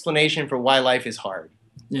ancient explanation for why life is hard.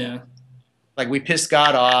 Yeah. Like we pissed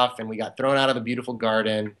God off and we got thrown out of the beautiful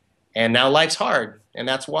garden, and now life's hard, and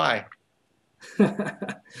that's why.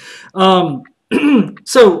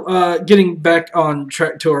 So getting back on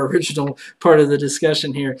track to our original part of the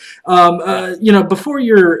discussion here, before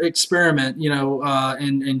your experiment,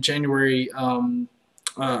 in January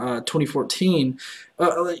 2014,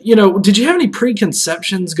 did you have any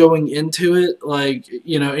preconceptions going into it?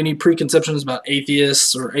 Any preconceptions about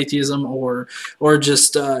atheists or atheism, or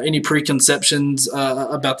just any preconceptions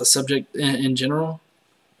about the subject in general?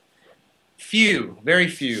 Few, very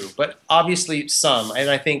few, but obviously some, and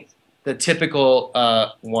I think the typical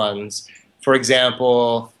ones. For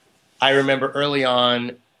example, I remember early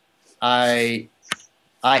on, I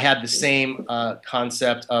I had the same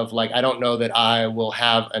concept of like, I don't know that I will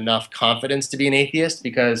have enough confidence to be an atheist,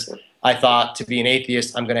 because I thought to be an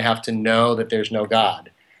atheist, I'm going to have to know that there's no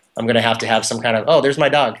God. I'm going to have some kind of, oh, there's my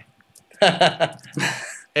dog. Hey,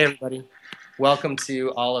 everybody. Welcome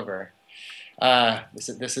to Oliver.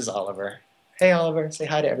 This is Oliver. Hey, Oliver. Say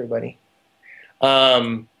hi to everybody.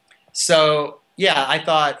 So, yeah, I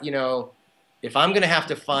thought, you know, if I'm going to have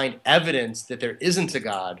to find evidence that there isn't a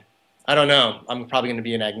God, I don't know. I'm probably going to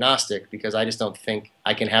be an agnostic, because I just don't think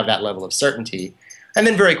I can have that level of certainty. And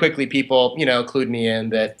then very quickly people, you know, clued me in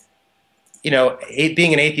that, you know,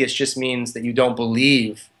 being an atheist just means that you don't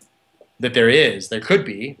believe that there is. There could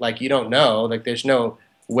be. Like, you don't know. Like, there's no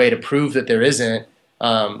way to prove that there isn't.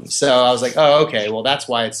 So I was like, oh, okay, well, that's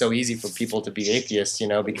why it's so easy for people to be atheists, you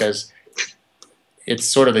know, because it's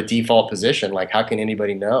sort of the default position. Like, how can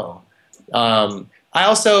anybody know?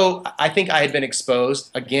 I think I had been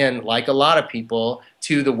exposed, again, like a lot of people,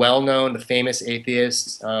 to the well-known, the famous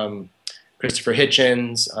atheists, Christopher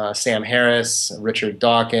Hitchens, Sam Harris, Richard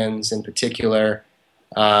Dawkins in particular.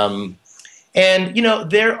 And, you know,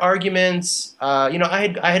 their arguments, you know,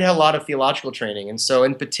 I had a lot of theological training. And so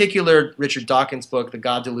in particular, Richard Dawkins' book, The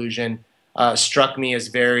God Delusion, struck me as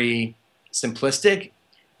very simplistic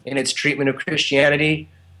in its treatment of Christianity.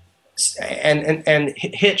 And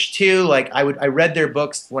Hitch too, like I read their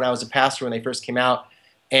books when I was a pastor when they first came out,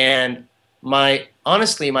 and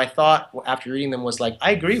honestly my thought after reading them was like,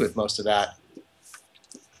 I agree with most of that.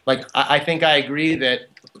 Like I think I agree that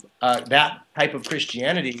that type of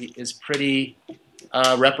Christianity is pretty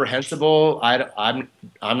reprehensible. I'm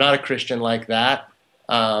not a Christian like that.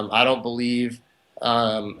 I don't believe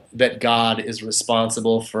that God is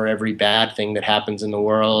responsible for every bad thing that happens in the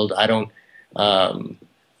world. I don't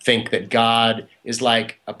think that God is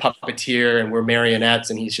like a puppeteer and we're marionettes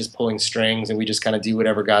and he's just pulling strings and we just kind of do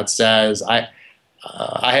whatever God says. I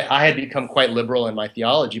had become quite liberal in my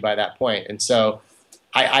theology by that point. And so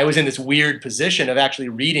I was in this weird position of actually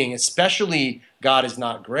reading, especially God is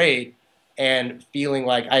Not Great, and feeling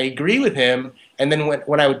like I agree with him. And then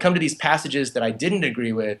when I would come to these passages that I didn't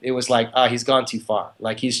agree with, it was like, he's gone too far.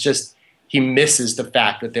 Like he misses the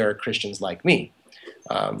fact that there are Christians like me.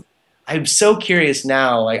 I'm so curious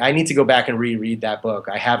now, like I need to go back and reread that book.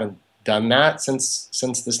 I haven't done that since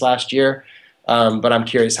this last year, but I'm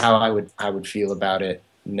curious how I would feel about it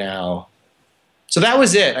now. So that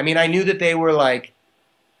was it. I mean, I knew that they were like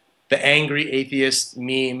the angry atheist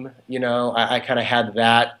meme, you know, I kind of had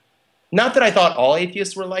that. Not that I thought all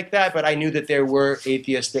atheists were like that, but I knew that there were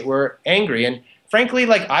atheists that were angry. And frankly,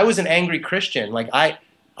 like I was an angry Christian. Like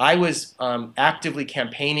I was actively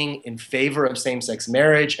campaigning in favor of same-sex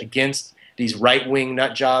marriage, against these right-wing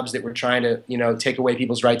nut jobs that were trying to, you know, take away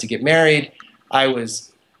people's right to get married. I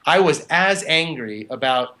was as angry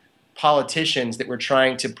about politicians that were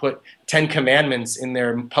trying to put 10 commandments in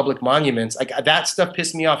their public monuments. Like that stuff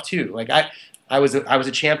pissed me off too. Like I was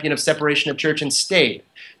a champion of separation of church and state.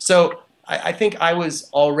 So I think I was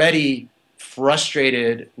already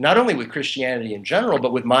frustrated, not only with Christianity in general,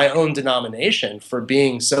 but with my own denomination for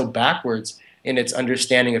being so backwards in its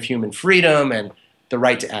understanding of human freedom and the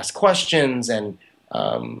right to ask questions. And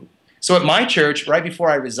so at my church, right before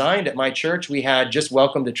I resigned, at my church, we had just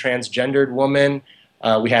welcomed a transgendered woman.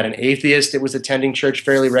 We had an atheist that was attending church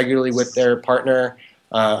fairly regularly with their partner.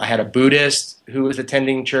 I had a Buddhist who was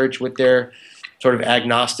attending church with their sort of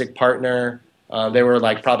agnostic partner. There were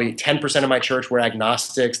like probably 10% of my church were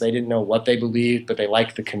agnostics. They didn't know what they believed, but they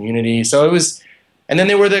liked the community. So it was, and then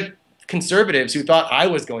there were the conservatives who thought I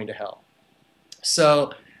was going to hell.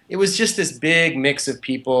 So it was just this big mix of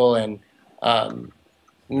people, and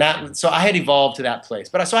so I had evolved to that place.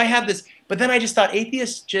 But so I had this, but then I just thought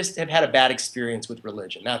atheists just have had a bad experience with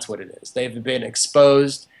religion. That's what it is. They've been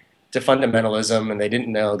exposed to fundamentalism, and they didn't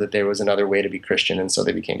know that there was another way to be Christian, and so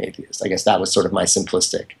they became atheists. I guess that was sort of my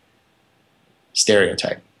simplistic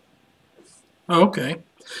stereotype. Okay.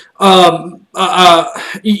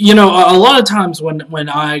 You know, a lot of times when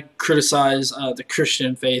I criticize the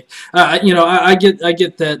Christian faith, you know, I get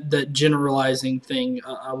that generalizing thing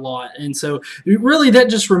a lot, and so really that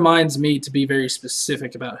just reminds me to be very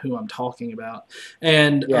specific about who I'm talking about.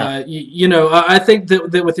 And Yeah. you know, I think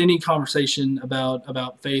that with any conversation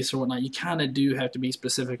about faith or whatnot, you kind of do have to be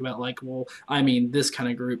specific about, like, well, I mean this kind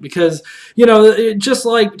of group, because you know, just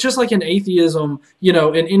like in atheism, you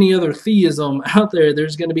know, in any other theism out there,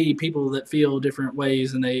 there's going to be people that feel different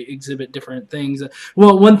ways and they exhibit different things.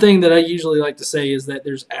 Well, one thing that I usually like to say is that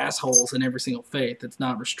there's assholes in every single faith. It's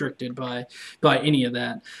not restricted by any of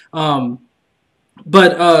that.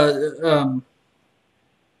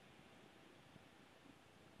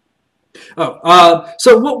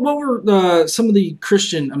 So what were some of the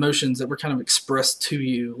Christian emotions that were kind of expressed to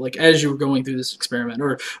you, like as you were going through this experiment,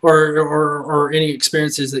 or any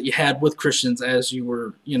experiences that you had with Christians as you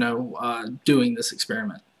were, doing this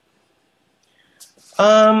experiment?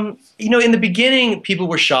 In the beginning, people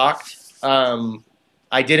were shocked.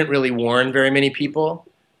 I didn't really warn very many people.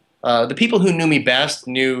 The people who knew me best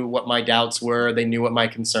knew what my doubts were. They knew what my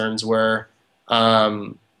concerns were.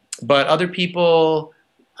 But other people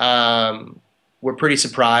were pretty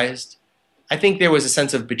surprised. I think there was a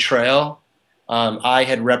sense of betrayal. I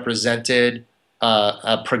had represented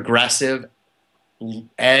a progressive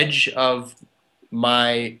edge of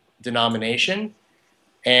my denomination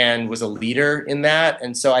and was a leader in that.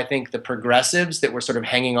 And so I think the progressives that were sort of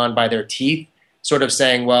hanging on by their teeth, sort of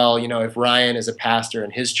saying, well, if Ryan is a pastor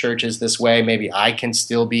and his church is this way, maybe I can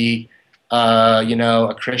still be,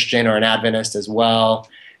 a Christian or an Adventist as well.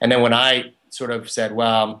 And then when I sort of said,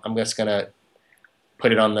 well, I'm just going to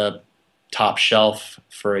put it on the top shelf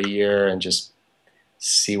for a year and just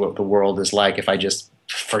see what the world is like if I just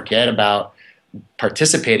forget about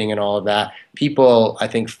participating in all of that, people, I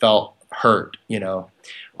think, felt hurt,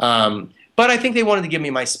 But I think they wanted to give me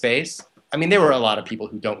my space. I mean, there were a lot of people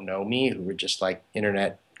who don't know me, who were just like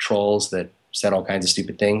internet trolls that said all kinds of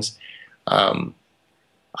stupid things.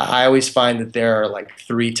 I always find that there are like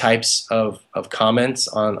three types of comments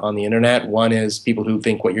on the internet. One is people who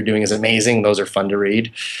think what you're doing is amazing. Those are fun to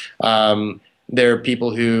read. There are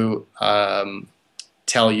people who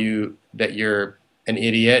tell you that you're an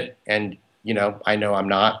idiot, and I know I'm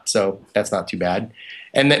not, so that's not too bad.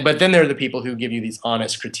 But then there are the people who give you these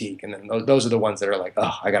honest critique, and then those are the ones that are like,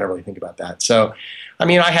 oh, I got to really think about that. So, I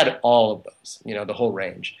mean, I had all of those, the whole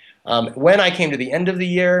range. When I came to the end of the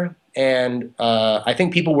year, and I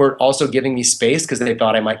think people were also giving me space because they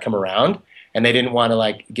thought I might come around, and they didn't want to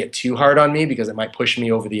like get too hard on me because it might push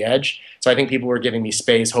me over the edge. So I think people were giving me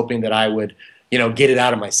space, hoping that I would, get it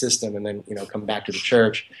out of my system and then, come back to the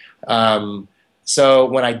church. So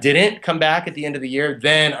when I didn't come back at the end of the year,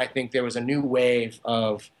 then I think there was a new wave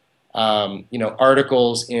of,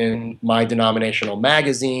 articles in my denominational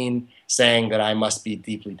magazine saying that I must be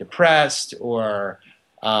deeply depressed, or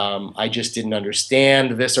I just didn't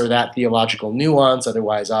understand this or that theological nuance.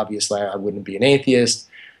 Otherwise, obviously, I wouldn't be an atheist.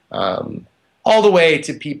 All the way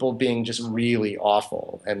to people being just really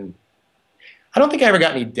awful. And I don't think I ever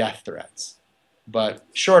got any death threats. But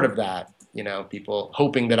short of that, people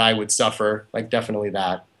hoping that I would suffer, like definitely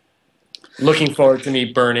that. Looking forward to me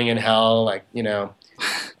burning in hell, like,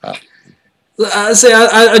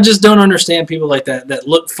 I just don't understand people like that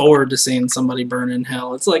look forward to seeing somebody burn in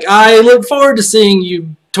hell. It's like, I look forward to seeing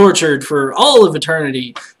you tortured for all of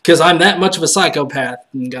eternity because I'm that much of a psychopath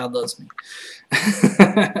and God loves me.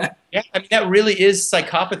 Yeah, I mean, that really is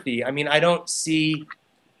psychopathy. I mean, I don't see,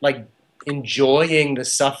 like, enjoying the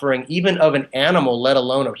suffering even of an animal, let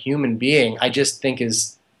alone a human being, I just think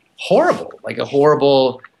is horrible, like a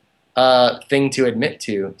horrible thing to admit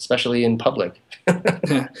to, especially in public.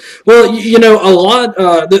 Well, a lot.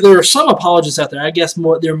 There are some apologists out there. I guess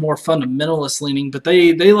they're more fundamentalist leaning, but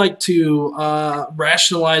they like to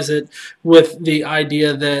rationalize it with the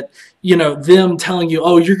idea that them telling you,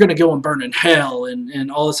 oh, you're going to go and burn in hell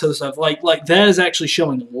and all this other stuff. Like that is actually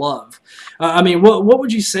showing love. I mean, what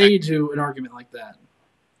would you say to an argument like that?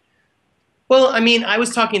 Well, I mean, I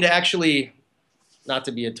was talking to actually, not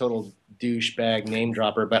to be a total douchebag name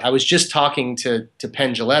dropper, but I was just talking to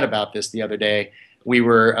Penn Jillette about this the other day. We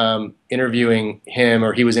were interviewing him,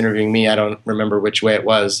 or he was interviewing me. I don't remember which way it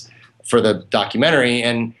was for the documentary.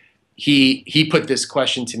 And he put this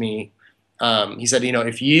question to me. He said,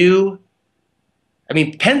 if you, I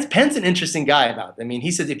mean, Penn's an interesting guy about it. I mean,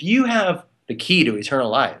 he says, if you have the key to eternal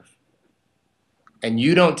life and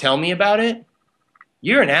you don't tell me about it,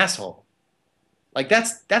 you're an asshole. Like,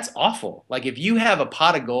 that's awful. Like, if you have a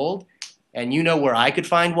pot of gold and you know where I could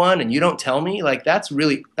find one and you don't tell me, like, that's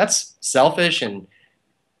selfish and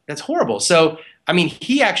that's horrible. So, I mean,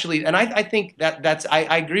 he actually, and I think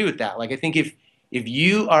I agree with that. Like, I think if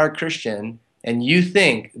you are a Christian and you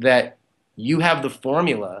think that you have the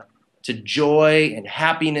formula to joy and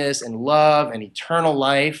happiness and love and eternal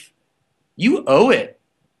life, you owe it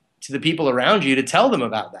to the people around you to tell them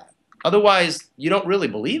about that. Otherwise, you don't really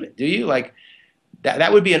believe it, do you? Like,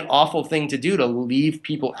 that would be an awful thing to do, to leave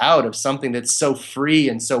people out of something that's so free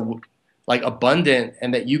and so like abundant,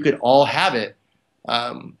 and that you could all have it.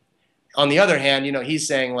 On the other hand, he's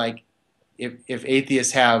saying, like, if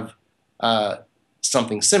atheists have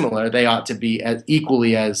something similar, they ought to be as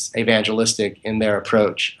equally as evangelistic in their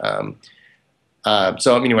approach.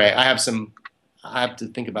 So anyway, I have to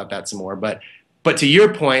think about that some more. But to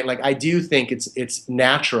your point, like, I do think it's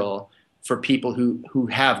natural for people who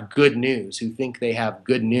have good news, who think they have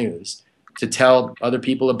good news, to tell other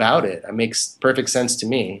people about it. It makes perfect sense to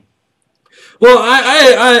me. Well,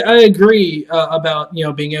 I agree about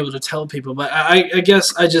being able to tell people, but I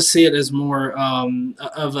guess I just see it as more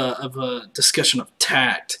of a discussion of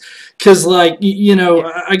tact, because like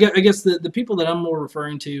I guess the people that I'm more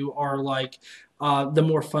referring to are like the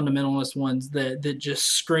more fundamentalist ones that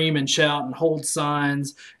just scream and shout and hold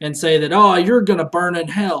signs and say that, oh, you're gonna burn in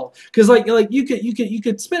hell, because like you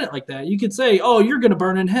could spin it like that. You could say, oh, you're gonna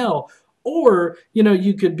burn in hell. Or,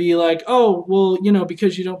 you could be like, oh, well,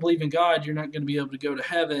 because you don't believe in God, you're not going to be able to go to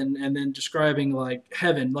heaven, and then describing like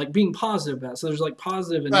heaven, like being positive about it. So there's like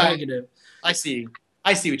positive and Right. negative. I see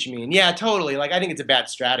what you mean. Yeah, totally. Like, I think it's a bad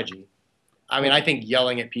strategy. I mean, I think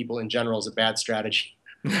yelling at people in general is a bad strategy.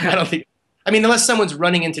 I don't think, I mean, unless someone's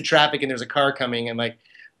running into traffic and there's a car coming and like,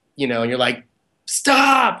 and you're like,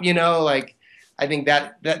 stop, like, I think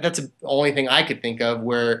that's the only thing I could think of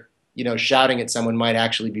where, shouting at someone might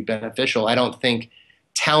actually be beneficial. I don't think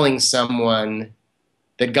telling someone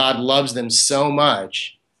that God loves them so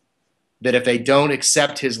much that if they don't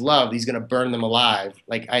accept his love, he's going to burn them alive.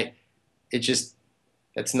 Like, it's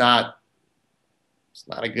not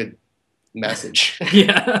a good message.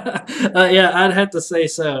 Yeah, yeah, I'd have to say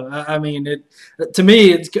so. I mean, to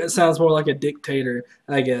me, it sounds more like a dictator,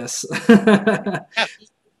 I guess. Yeah.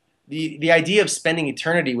 The idea of spending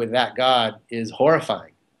eternity with that God is horrifying.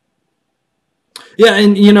 Yeah,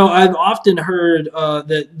 and I've often heard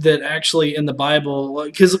that actually in the Bible,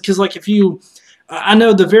 because like I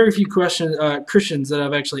know the very few Christians that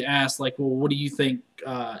I've actually asked, like, well, what do you think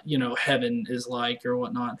heaven is like or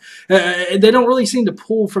whatnot? They don't really seem to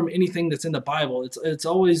pull from anything that's in the Bible. It's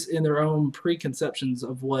always in their own preconceptions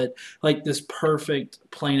of what like this perfect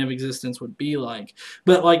plane of existence would be like.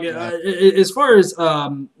 But like as far as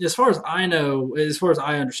I know, as far as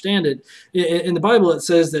I understand it, in the Bible it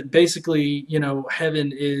says that basically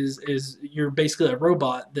heaven is you're basically a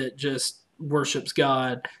robot that just worships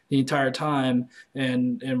God the entire time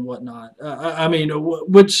and whatnot. I mean,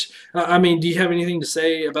 do you have anything to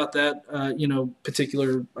say about that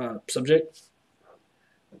particular subject?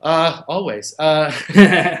 Always.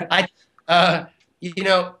 My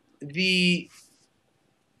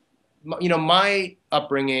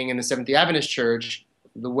upbringing in the Seventh-day Adventist Church,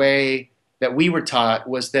 the way that we were taught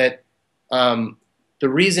was that the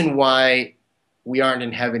reason why we aren't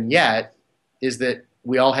in heaven yet is that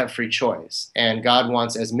we all have free choice, and God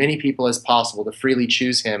wants as many people as possible to freely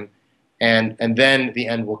choose him, and then the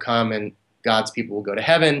end will come and God's people will go to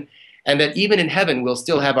heaven, and that even in heaven we'll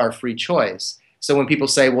still have our free choice. So when people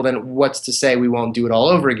say, well, then what's to say we won't do it all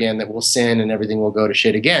over again, that we'll sin and everything will go to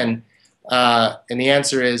shit again? And the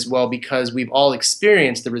answer is, well, because we've all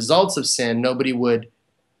experienced the results of sin, nobody would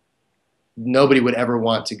ever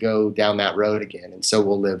want to go down that road again, and so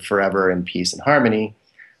we'll live forever in peace and harmony.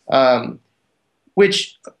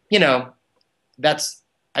 Which, that's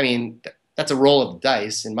a roll of the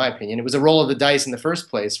dice, in my opinion. It was a roll of the dice in the first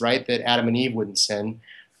place, right, that Adam and Eve wouldn't sin.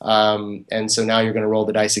 And so now you're going to roll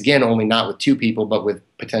the dice again, only not with 2 people, but with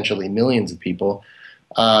potentially millions of people.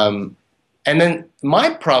 And then my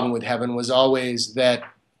problem with heaven was always that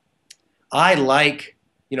I like,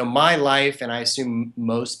 my life, and I assume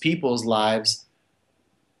most people's lives,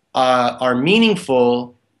 are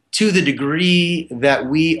meaningful to the degree that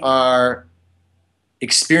we are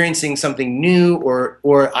experiencing something new, or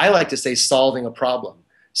I like to say solving a problem.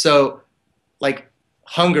 So like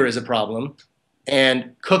hunger is a problem,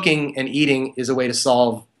 and cooking and eating is a way to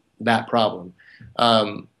solve that problem.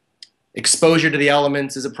 Exposure to the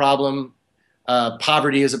elements is a problem.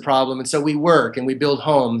 Poverty is a problem. And so we work and we build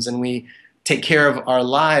homes and we take care of our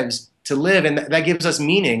lives to live, and that gives us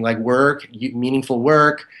meaning, like work, meaningful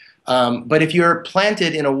work. But if you're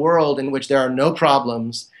planted in a world in which there are no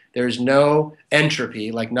problems, there's no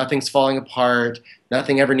entropy, like nothing's falling apart,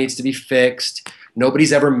 nothing ever needs to be fixed,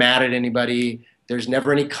 nobody's ever mad at anybody, there's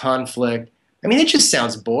never any conflict. I mean, it just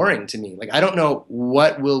sounds boring to me. Like, I don't know,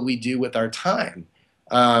 what will we do with our time?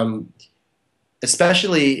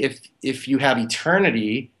 Especially if you have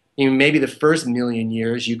eternity, maybe the first 1,000,000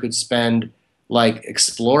 years you could spend like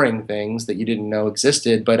exploring things that you didn't know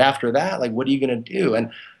existed, but after that, like, what are you going to do?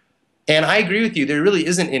 And I agree with you, there really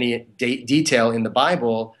isn't any detail in the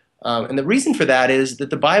Bible. And the reason for that is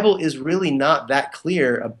that the Bible is really not that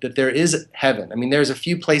clear that there is heaven. I mean, there's a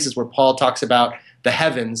few places where Paul talks about the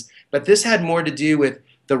heavens, but this had more to do with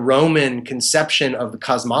the Roman conception of the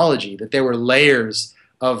cosmology, that there were layers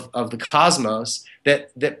of the cosmos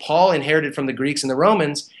that Paul inherited from the Greeks and the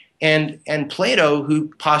Romans, and Plato, who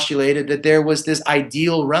postulated that there was this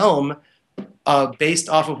ideal realm based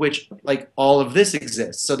off of which like all of this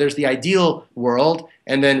exists. So there's the ideal world,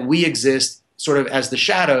 and then we exist sort of as the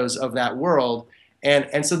shadows of that world.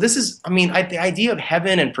 And so this is, I mean, the idea of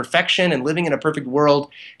heaven and perfection and living in a perfect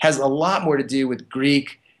world has a lot more to do with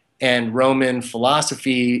Greek and Roman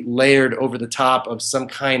philosophy layered over the top of some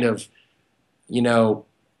kind of, you know,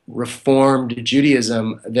 reformed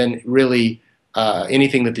Judaism than really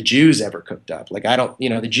anything that the Jews ever cooked up. Like, I don't, you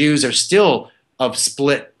know, the Jews are still of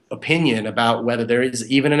split opinion about whether there is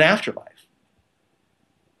even an afterlife.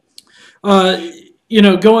 You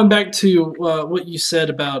know, going back to what you said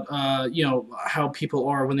about you know, how people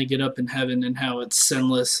are when they get up in heaven and how it's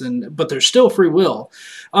sinless, but there's still free will.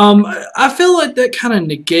 I feel like that kind of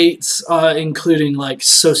negates including like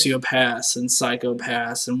sociopaths and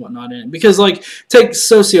psychopaths and whatnot in it. Because like, take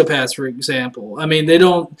sociopaths for example. I mean, they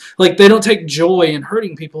don't take joy in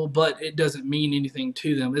hurting people, but it doesn't mean anything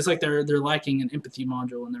to them. It's like they're lacking an empathy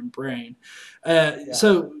module in their brain. Yeah.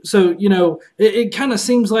 So you know, it kind of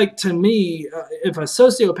seems like to me, if a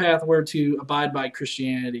sociopath were to abide by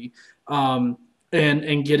Christianity and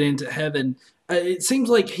get into heaven, it seems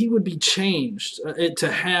like he would be changed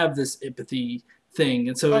to have this empathy thing,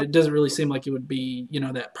 and so it doesn't really seem like it would be, you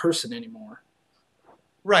know, that person anymore.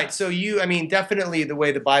 Right. So I mean, definitely the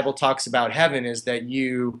way the Bible talks about heaven is that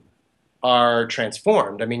you are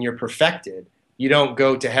transformed. I mean, you're perfected. You don't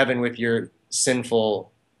go to heaven with your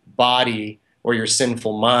sinful body or your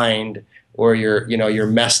sinful mind or your, you know, your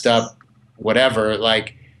messed up whatever.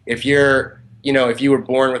 Like, if you're, you know, if you were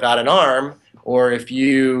born without an arm, or if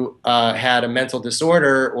you had a mental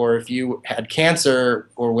disorder, or if you had cancer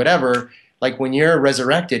or whatever, like when you're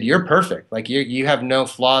resurrected, you're perfect. Like you have no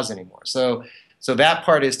flaws anymore. So that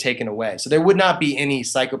part is taken away. So there would not be any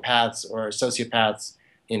psychopaths or sociopaths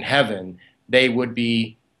in heaven. They would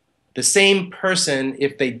be the same person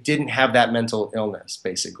if they didn't have that mental illness,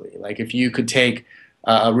 basically. Like, if you could take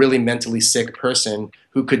a really mentally sick person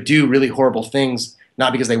who could do really horrible things,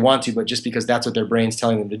 not because they want to, but just because that's what their brain's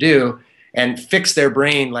telling them to do, and fix their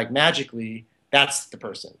brain like magically, that's the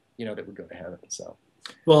person, you know, that would go to heaven. So,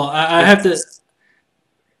 well, I have to.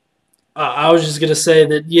 I was just gonna say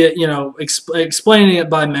that, yeah, you know, explaining it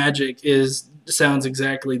by magic sounds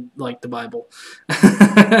exactly like the Bible.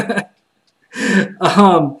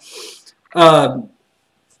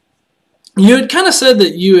 You had kind of said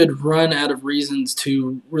that you had run out of reasons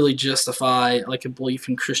to really justify like a belief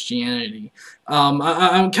in Christianity.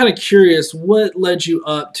 I'm kind of curious, what led you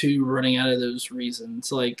up to running out of those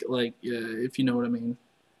reasons? Like if you know what I mean.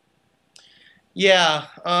 Yeah,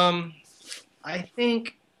 I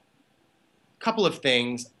think a couple of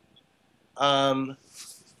things. I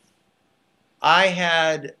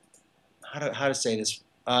had, how to say this.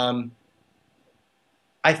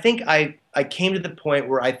 I think I came to the point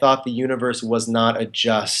where I thought the universe was not a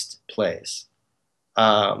just place,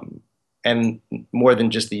 and more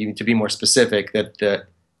than just to be more specific, that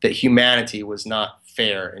humanity was not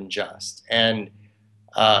fair and just. And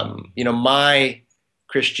you know, my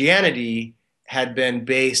Christianity had been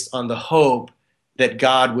based on the hope that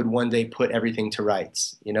God would one day put everything to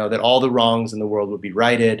rights. You know, that all the wrongs in the world would be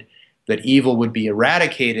righted, that evil would be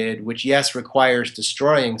eradicated, which yes requires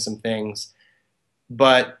destroying some things.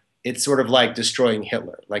 But it's sort of like destroying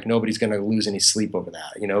Hitler. Like, nobody's going to lose any sleep over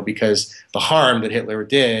that, you know, because the harm that Hitler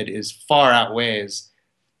did is far outweighs.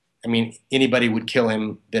 I mean, anybody would kill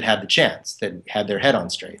him that had the chance, that had their head on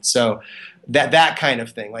straight. So that kind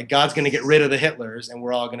of thing. Like, God's going to get rid of the Hitlers, and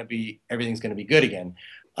we're all going to be, everything's going to be good again.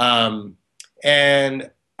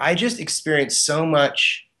 And I just experienced so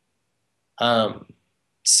much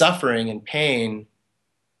suffering and pain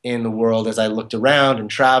in the world as I looked around and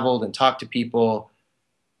traveled and talked to people,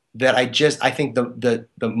 that I think the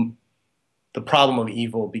problem of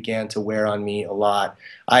evil began to wear on me a lot.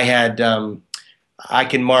 I had, I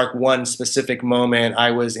can mark one specific moment.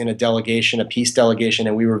 I was in a delegation, a peace delegation,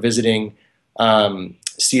 and we were visiting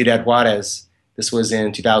Ciudad Juarez. This was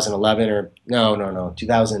in 2011 or no,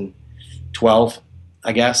 2012,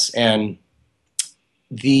 I guess. And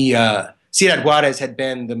the Ciudad Juarez had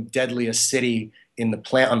been the deadliest city on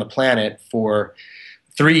the planet for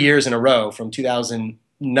 3 years in a row, from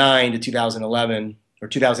 2009 to 2011, or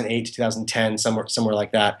 2008 to 2010, somewhere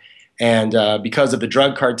like that. And because of the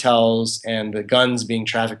drug cartels and the guns being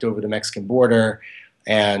trafficked over the Mexican border,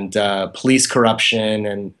 and police corruption,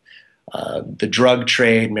 and the drug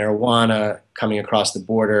trade, marijuana coming across the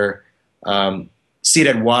border,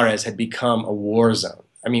 Ciudad Juarez had become a war zone.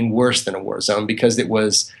 I mean, worse than a war zone, because it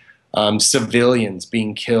was civilians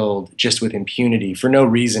being killed just with impunity for no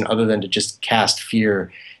reason other than to just cast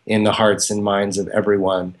fear in the hearts and minds of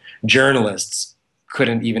everyone. Journalists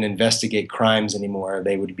couldn't even investigate crimes anymore.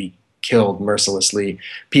 They would be killed mercilessly.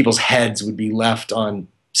 People's heads would be left on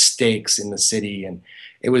stakes in the city, and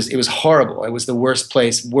it was horrible. It was the worst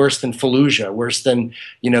place, worse than Fallujah, worse than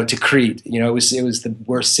Tikrit. It was the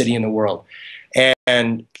worst city in the world.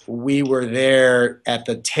 And we were there at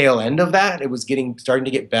the tail end of that. It was starting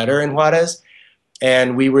to get better in Juarez,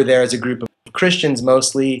 and we were there as a group of Christians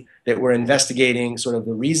mostly that were investigating sort of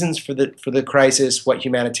the reasons for the crisis, what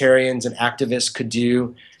humanitarians and activists could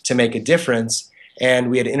do to make a difference.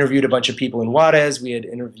 And we had interviewed a bunch of people in Juarez. We had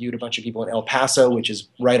interviewed a bunch of people in El Paso, which is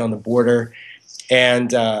right on the border. And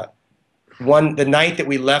the night that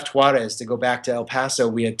we left Juarez to go back to El Paso,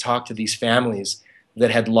 we had talked to these families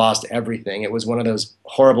that had lost everything. It was one of those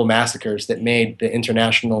horrible massacres that made the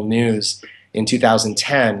international news in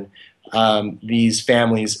 2010. These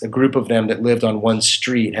families, a group of them that lived on one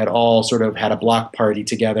street, had all sort of had a block party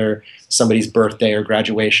together, somebody's birthday or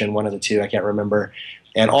graduation, one of the two, I can't remember.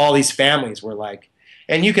 And all these families were like,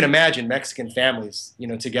 and you can imagine Mexican families,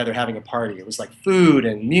 together having a party. It was like food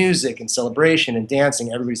and music and celebration and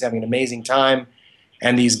dancing. Everybody's having an amazing time.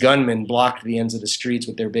 And these gunmen blocked the ends of the streets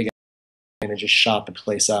with their big and just shot the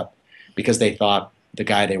place up because they thought the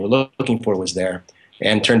guy they were looking for was there.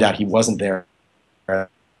 And turned out he wasn't there at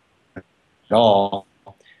all.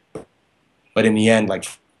 But in the end, like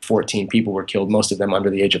 14 people were killed, most of them under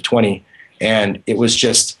the age of 20. And it was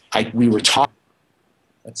just, we were talking.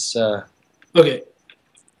 That's okay.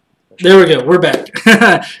 There we go. We're back.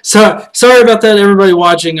 So sorry about that, everybody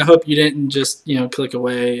watching. I hope you didn't just click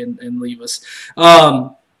away and leave us.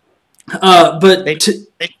 But they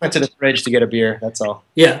went to the fridge to get a beer. That's all.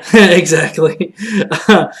 Yeah, exactly.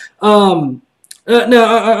 No,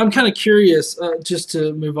 I'm kind of curious. Just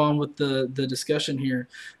to move on with the discussion here.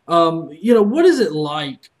 What is it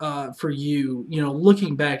like for you?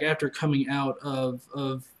 Looking back after coming out of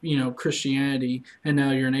Christianity and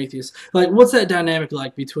now you're an atheist. Like, what's that dynamic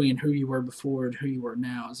like between who you were before and who you are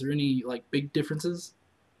now? Is there any big differences?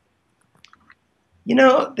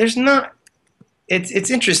 There's not. It's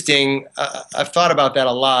interesting. I've thought about that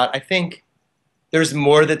a lot. I think there's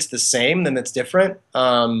more that's the same than that's different.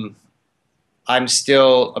 I'm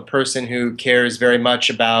still a person who cares very much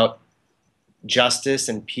about justice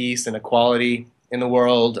and peace and equality in the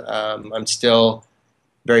world. I'm still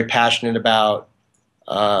very passionate about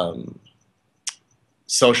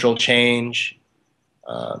social change.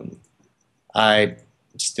 I'm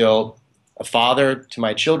still a father to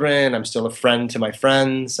my children. I'm still a friend to my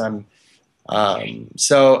friends.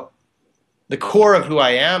 So the core of who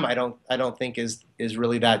I am, I don't think is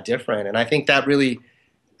really that different. And I think that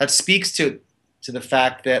speaks to the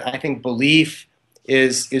fact that I think belief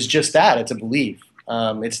is just that. It's a belief.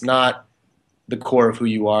 It's not the core of who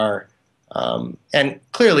you are. And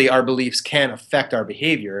clearly our beliefs can affect our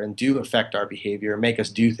behavior and do affect our behavior, make us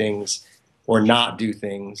do things or not do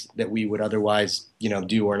things that we would otherwise,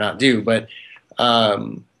 do or not do. But I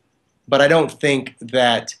don't think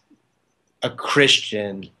that a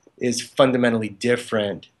Christian is fundamentally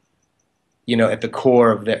different, at the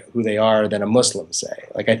core of who they are than a Muslim, say.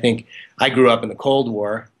 Like, I think I grew up in the Cold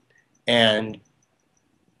War, and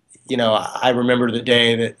I remember the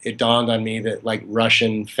day that it dawned on me that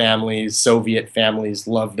Russian families, Soviet families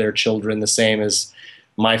love their children the same as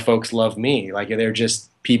my folks love me. They're just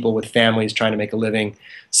people with families trying to make a living.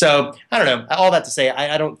 So I don't know. All that to say,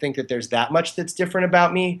 I don't think that there's that much that's different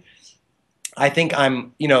about me. I think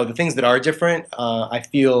I'm, the things that are different, I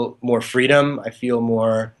feel more freedom. I feel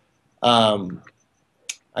more, I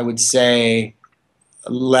would say,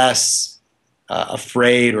 less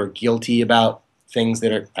afraid or guilty about things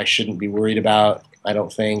that I shouldn't be worried about, I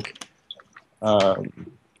don't think.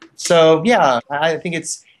 So yeah, I think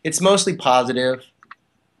it's mostly positive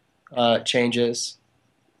changes.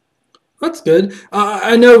 That's good.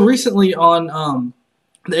 I know recently on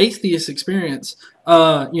the Atheist Experience,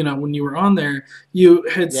 when you were on there, you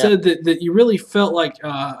had said that you really felt like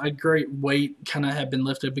a great weight kind of had been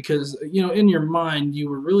lifted because, in your mind, you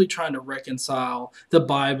were really trying to reconcile the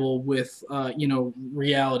Bible with,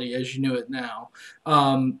 reality as you know it now.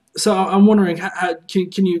 So I'm wondering,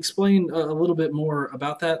 can you explain a little bit more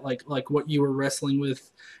about that? Like what you were wrestling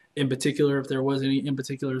with in particular, if there was any in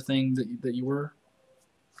particular thing that you were?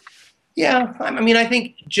 Yeah, I mean, I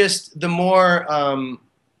think just the more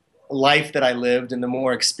life that I lived and the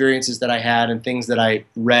more experiences that I had and things that I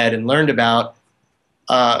read and learned about,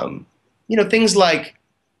 things like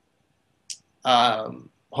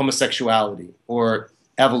homosexuality or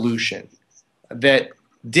evolution that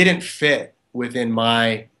didn't fit within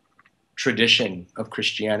my tradition of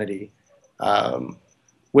Christianity.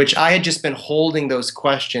 which I had just been holding those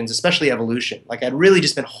questions, especially evolution. Like I'd really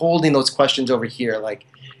just been holding those questions over here, like,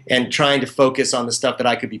 and trying to focus on the stuff that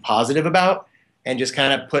I could be positive about, and just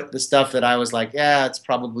kind of put the stuff that I was like, yeah, it's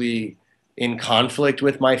probably in conflict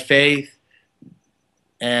with my faith.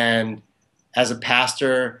 And as a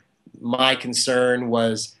pastor, my concern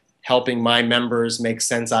was helping my members make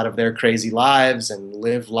sense out of their crazy lives and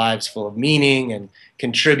live lives full of meaning and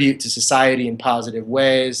contribute to society in positive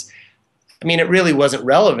ways. I mean, it really wasn't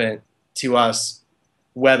relevant to us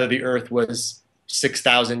whether the earth was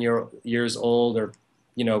 6,000 years old or,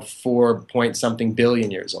 4 point something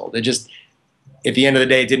billion years old. It just, at the end of the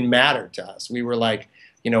day, it didn't matter to us. We were like,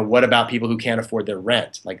 what about people who can't afford their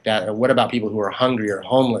rent, like that? Or what about people who are hungry or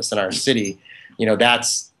homeless in our city?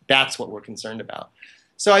 That's what we're concerned about.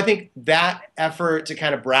 So I think that effort to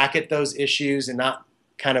kind of bracket those issues and not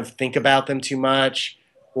kind of think about them too much,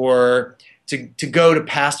 or to go to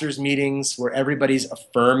pastors' meetings where everybody's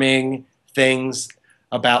affirming things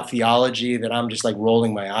about theology that I'm just like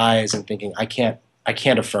rolling my eyes and thinking, I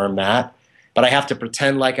can't affirm that, but I have to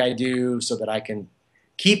pretend like I do so that I can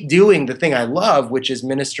keep doing the thing I love, which is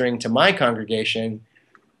ministering to my congregation.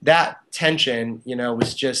 That tension,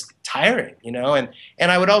 was just tiring, and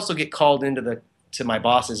I would also get called into my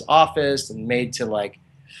boss's office and made to like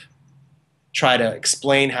try to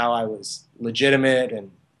explain how I was legitimate.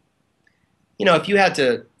 And if you had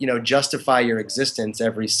to justify your existence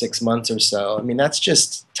every 6 months or so, I mean, that's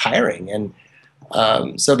just tiring. And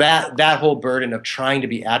so that whole burden of trying to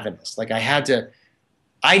be Adventist, like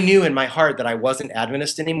I knew in my heart that I wasn't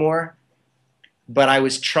Adventist anymore, but I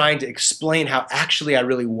was trying to explain how actually I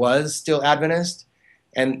really was still Adventist.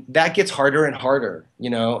 And that gets harder and harder,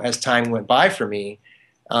 as time went by for me.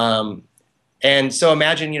 And so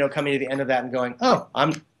imagine, coming to the end of that and going, oh,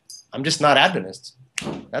 I'm just not Adventist.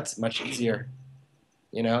 That's much easier.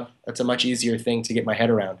 That's a much easier thing to get my head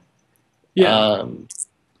around. Yeah.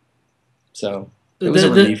 So it was a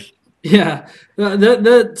relief. Yeah,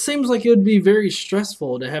 that seems like it would be very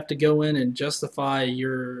stressful to have to go in and justify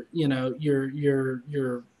your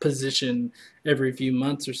position every few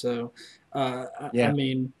months or so. Yeah. I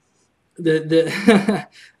mean,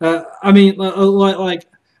 I mean, like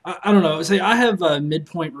I don't know. Say I have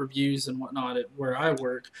midpoint reviews and whatnot at where I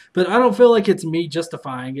work, but I don't feel like it's me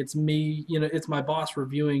justifying. It's me, it's my boss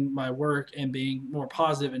reviewing my work and being more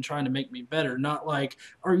positive and trying to make me better. Not like,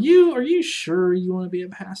 are you sure you want to be a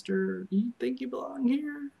pastor? Do you think you belong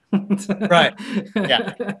here? Right.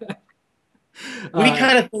 Yeah. We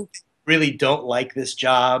kind of think really don't like this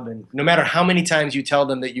job, and no matter how many times you tell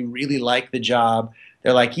them that you really like the job,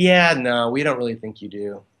 they're like, yeah, no, we don't really think you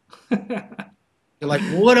do. You're like,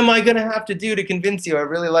 what am I going to have to do to convince you I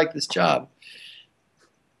really like this job?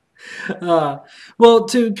 Well,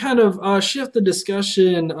 to kind of shift the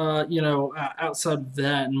discussion, outside of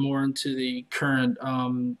that and more into the current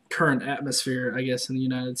atmosphere, I guess, in the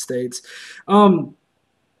United States.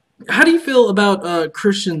 How do you feel about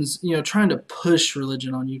Christians, trying to push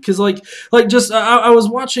religion on you? Because, I was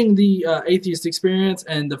watching the Atheist Experience,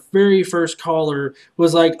 and the very first caller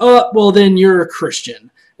was like, "Oh, well, then you're a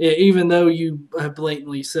Christian," even though you have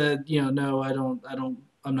blatantly said, "No,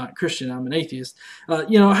 I'm not Christian. I'm an atheist." How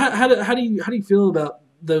do you feel about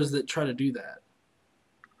those that try to do that?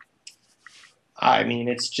 I mean,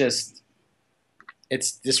 it's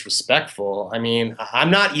disrespectful. I mean, I'm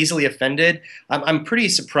not easily offended. I'm pretty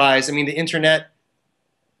surprised. I mean, the internet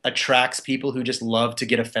attracts people who just love to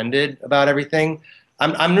get offended about everything.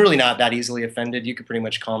 I'm really not that easily offended. You could pretty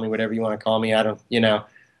much call me whatever you want to call me. I don't,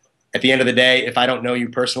 at the end of the day, if I don't know you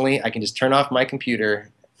personally, I can just turn off my computer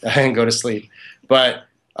and go to sleep. But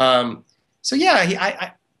so yeah,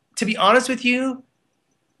 I to be honest with you,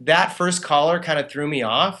 that first caller kind of threw me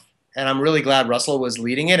off. And I'm really glad Russell was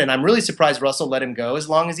leading it, and I'm really surprised Russell let him go as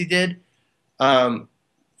long as he did.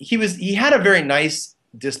 He had a very nice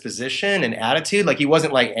disposition and attitude. Like he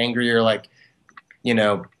wasn't like angry or like,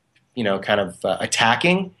 kind of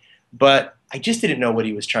attacking. But I just didn't know what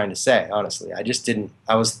he was trying to say. Honestly, I just didn't.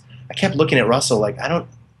 I kept looking at Russell like I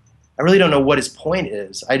really don't know what his point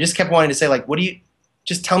is. I just kept wanting to say like,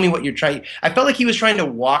 just tell me what you're trying. I felt like he was trying to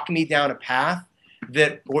walk me down a path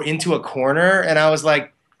or into a corner, and I was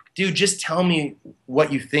like, dude, just tell me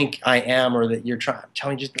what you think I am, or that you're trying. Tell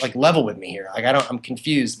me, just like level with me here. Like I'm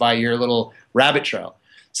confused by your little rabbit trail.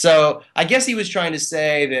 So I guess he was trying to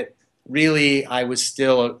say that really I was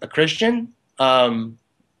still a Christian. And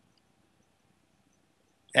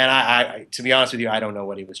I, to be honest with you, I don't know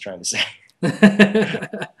what he was trying to say.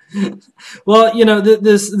 Well,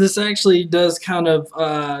 this actually does kind of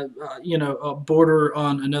border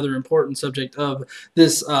on another important subject of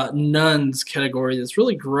this nuns category that's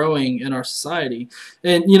really growing in our society,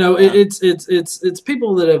 and Yeah. it's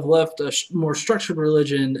people that have left a more structured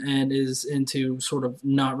religion and is into sort of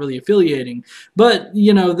not really affiliating, but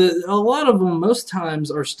a lot of them most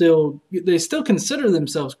times they still consider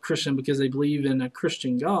themselves Christian because they believe in a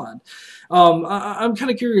Christian God. I'm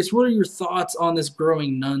kind of curious, what are your thoughts on this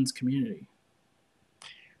growing nuns community?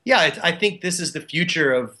 Yeah, I think this is the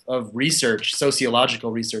future of research,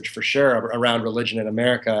 sociological research for sure, around religion in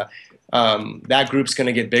America. That group's going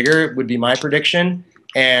to get bigger, would be my prediction.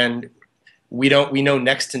 And we know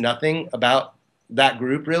next to nothing about that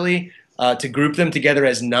group really. To group them together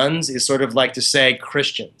as nuns is sort of like to say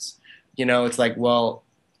Christians. It's like, well,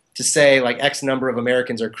 to say like X number of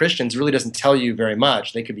Americans are Christians really doesn't tell you very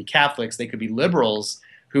much. They could be Catholics, they could be liberals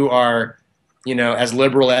who are as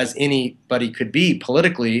liberal as anybody could be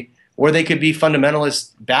politically, or they could be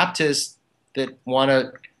fundamentalist Baptists that want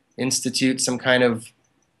to institute some kind of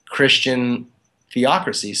Christian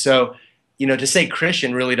theocracy. So, to say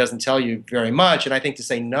Christian really doesn't tell you very much, and I think to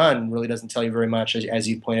say nun really doesn't tell you very much, as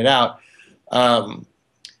you pointed out.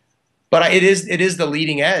 But it is the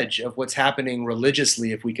leading edge of what's happening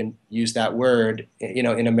religiously, if we can use that word,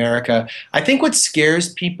 in America. I think what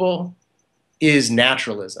scares people is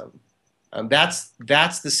naturalism. That's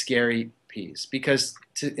the scary piece, because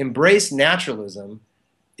to embrace naturalism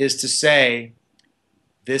is to say,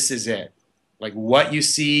 this is it. Like what you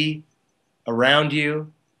see around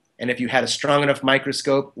you, and if you had a strong enough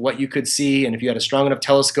microscope, what you could see, and if you had a strong enough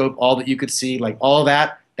telescope, all that you could see, like all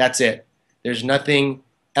that, that's it. There's nothing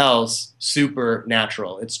else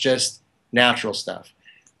supernatural. It's just natural stuff.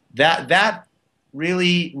 That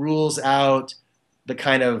really rules out the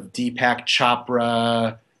kind of Deepak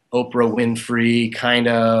Chopra, Oprah Winfrey kind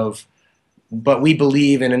of, but we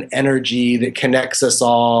believe in an energy that connects us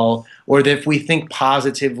all, or that if we think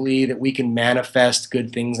positively that we can manifest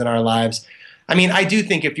good things in our lives. I mean, I do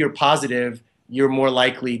think if you're positive, you're more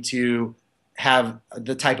likely to have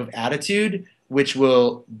the type of attitude which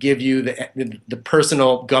will give you the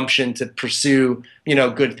personal gumption to pursue,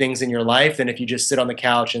 good things in your life. And if you just sit on the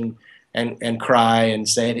couch and cry and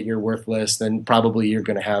say that you're worthless, then probably you're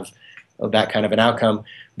going to have that kind of an outcome.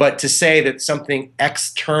 But to say that something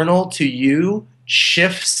external to you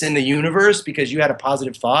shifts in the universe because you had a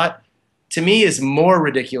positive thought, to me is more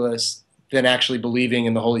ridiculous than actually believing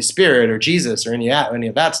in the Holy Spirit or Jesus or any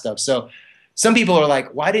of that stuff. So some people are like,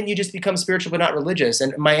 why didn't you just become spiritual but not religious?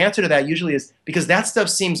 And my answer to that usually is because that stuff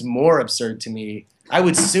seems more absurd to me. I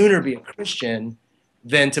would sooner be a Christian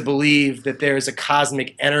than to believe that there's a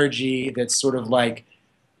cosmic energy that's sort of like,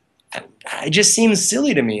 it just seems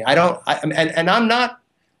silly to me. And I'm not,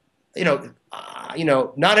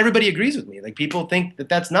 not everybody agrees with me. Like people think that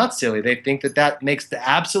that's not silly. They think that that makes the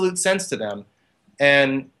absolute sense to them.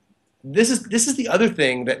 And this is the other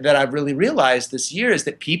thing that I've really realized this year is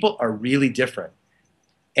that people are really different.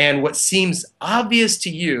 And what seems obvious to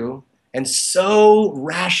you and so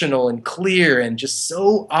rational and clear and just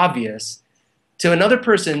so obvious to another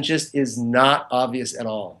person just is not obvious at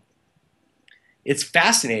all. It's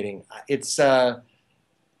fascinating. It's,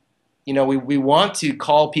 we want to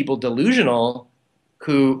call people delusional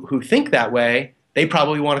who think that way. They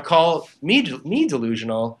probably want to call me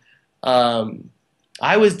delusional.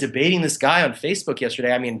 I was debating this guy on Facebook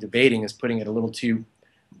yesterday. I mean, debating is putting it a little too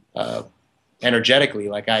energetically.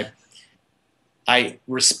 Like I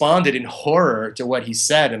responded in horror to what he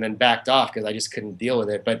said and then backed off because I just couldn't deal with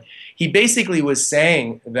it. But he basically was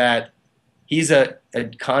saying that he's a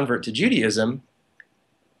convert to Judaism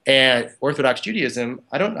and Orthodox Judaism.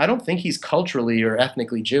 I don't think he's culturally or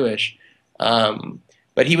ethnically Jewish.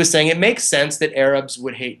 But he was saying it makes sense that Arabs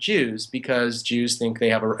would hate Jews because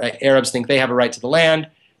Arabs think they have a right to the land.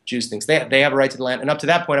 Jews think they have a right to the land. And up to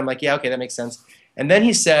that point, I'm like, yeah, okay, that makes sense. And then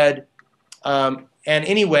he said, and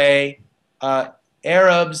anyway,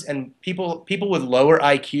 Arabs and people with lower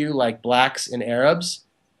IQ, like blacks and Arabs,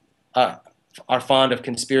 are fond of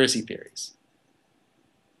conspiracy theories.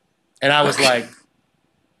 And I was like,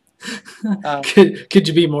 could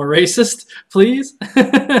you be more racist, please?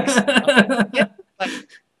 Yeah.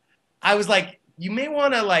 I was like, you may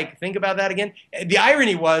want to think about that again. The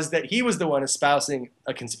irony was that he was the one espousing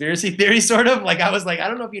a conspiracy theory, sort of. I was like, I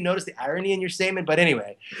don't know if you noticed the irony in your statement, but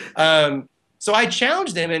anyway. So I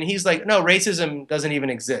challenged him, and he's like, no, racism doesn't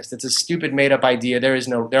even exist. It's a stupid made-up idea. There are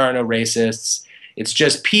no racists. It's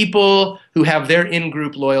just people who have their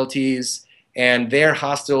in-group loyalties, and they're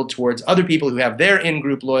hostile towards other people who have their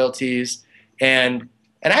in-group loyalties. And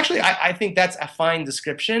actually, I think that's a fine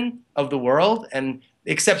description of the world. And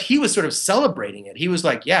except he was sort of celebrating it. He was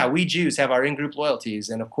like, yeah, we Jews have our in-group loyalties,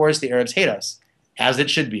 and of course the Arabs hate us, as it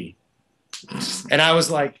should be. And I was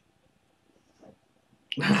like,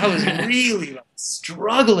 I was really like,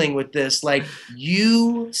 struggling with this. Like,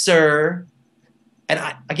 you, sir, and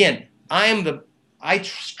I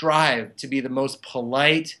strive to be the most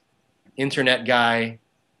polite internet guy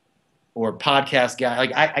or podcast guy.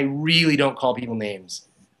 Like, I really don't call people names.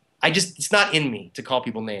 It's not in me to call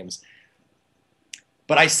people names.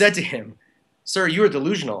 But I said to him, sir, you are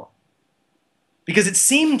delusional. Because it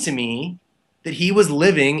seemed to me that he was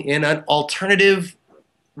living in an alternative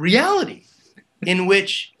reality in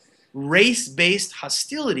which race-based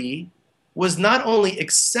hostility was not only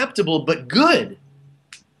acceptable, but good.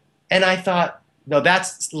 And I thought, no,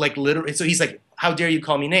 that's like literally, so he's like, how dare you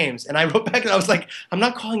call me names? And I wrote back and I was like, I'm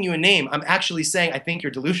not calling you a name. I'm actually saying I think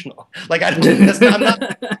you're delusional. Like, I'm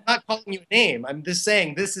not calling you a name. I'm just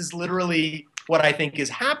saying this is literally what I think is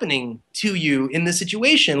happening to you in this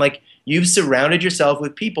situation. Like, you've surrounded yourself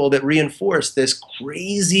with people that reinforce this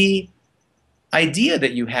crazy idea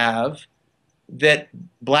that you have that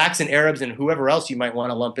blacks and Arabs and whoever else you might want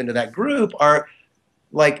to lump into that group are,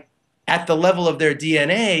 like, at the level of their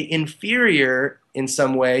DNA, inferior in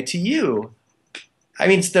some way to you. I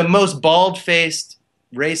mean, it's the most bald-faced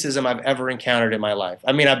racism I've ever encountered in my life.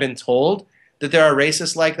 I mean, I've been told that there are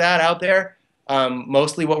racists like that out there.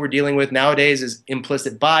 Mostly what we're dealing with nowadays is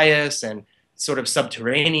implicit bias and sort of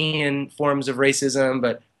subterranean forms of racism,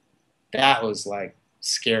 but that was, like,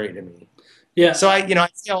 scary to me. Yeah. So I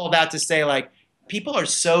say all that to say, like, people are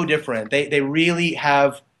so different. They really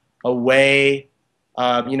have a way,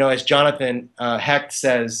 as Jonathan Hecht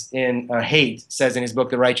says in Haidt says in his book,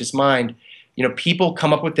 The Righteous Mind, people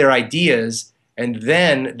come up with their ideas and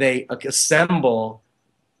then they assemble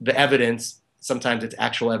the evidence. Sometimes it's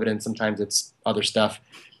actual evidence, sometimes it's other stuff,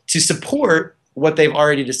 to support what they've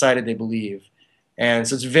already decided they believe. And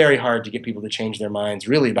so it's very hard to get people to change their minds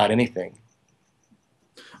really about anything.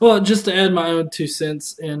 Well, just to add my own 2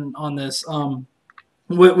 cents in on this,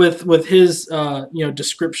 with his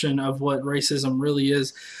description of what racism really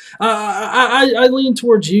is, I lean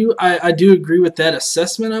towards you. I do agree with that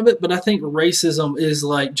assessment of it, but I think racism is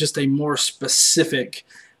like just a more specific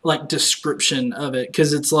like description of it,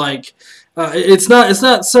 because it's like it's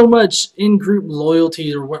not so much in-group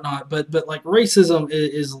loyalty or whatnot, but like racism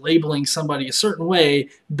is labeling somebody a certain way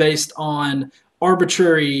based on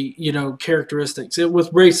arbitrary characteristics.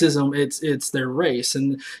 With racism, it's their race,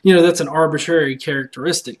 and that's an arbitrary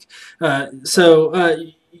characteristic. I would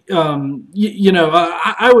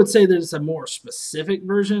say that it's a more specific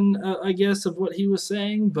version, I guess, of what he was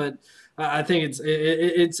saying, but I think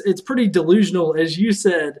it's pretty delusional, as you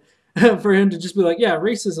said, for him to just be like, yeah,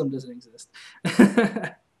 racism doesn't exist.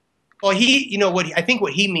 Well, I think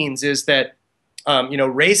what he means is that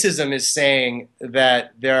racism is saying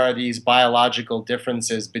that there are these biological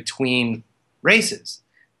differences between races,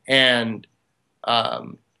 and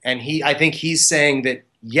I think he's saying that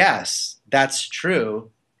yes, that's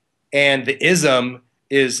true, and the ism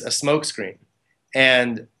is a smokescreen,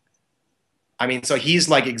 and I mean, so he's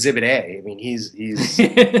like Exhibit A. I mean, he's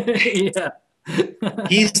yeah.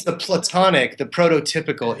 He's the platonic, the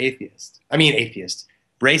prototypical atheist. I mean, atheist,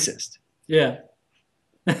 racist. Yeah.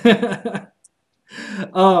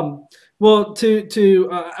 Well,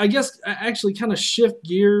 I guess actually kind of shift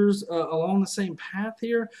gears along the same path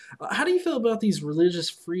here. How do you feel about these religious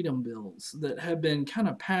freedom bills that have been kind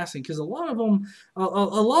of passing? Because a lot of them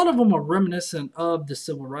are reminiscent of the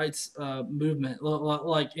civil rights movement,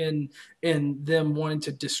 like in them wanting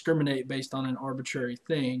to discriminate based on an arbitrary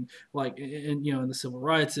thing. Like in the civil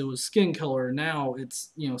rights, it was skin color. Now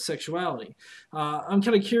it's sexuality. I'm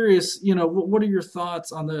kind of curious. What are your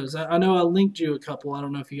thoughts on those? I know I linked you a couple. I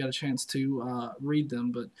don't know if you got a chance to read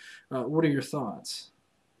them, but what are your thoughts?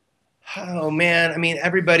 Oh man, I mean,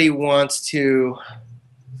 everybody wants to,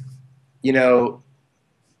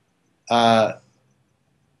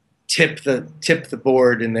 tip the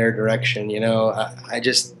board in their direction.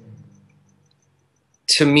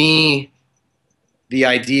 To me, the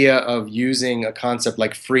idea of using a concept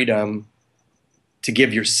like freedom to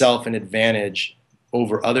give yourself an advantage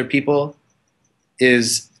over other people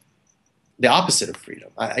is the opposite of freedom.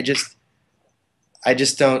 I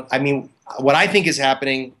just don't. I mean, what I think is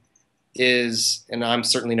happening is, and I'm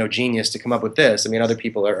certainly no genius to come up with this. I mean, other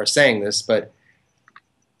people are saying this, but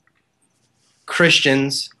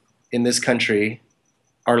Christians in this country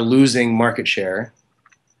are losing market share,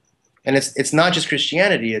 and it's not just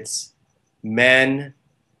Christianity. It's men,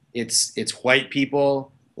 it's white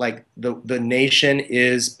people. Like the nation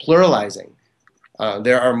is pluralizing.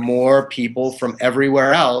 There are more people from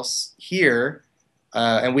everywhere else here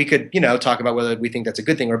And we could, talk about whether we think that's a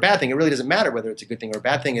good thing or a bad thing. It really doesn't matter whether it's a good thing or a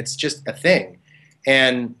bad thing. It's just a thing.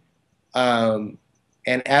 And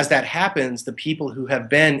as that happens, the people who have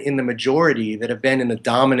been in the majority, that have been in the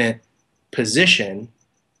dominant position,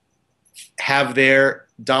 have their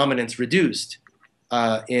dominance reduced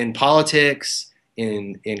in politics,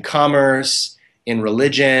 in commerce, in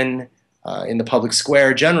religion, in the public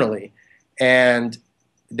square generally. And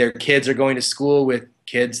their kids are going to school with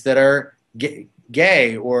kids that are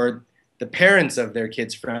gay, or the parents of their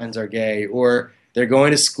kids' friends are gay, or they're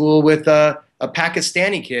going to school with a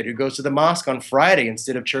Pakistani kid who goes to the mosque on Friday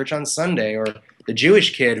instead of church on Sunday, or the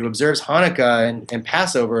Jewish kid who observes Hanukkah and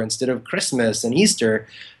Passover instead of Christmas and Easter.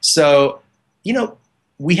 So,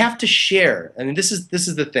 we have to share. I mean, this is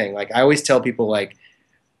the thing. Like, I always tell people, like,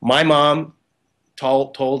 my mom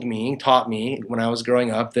taught me when I was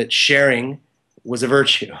growing up that sharing was a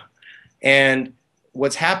virtue. And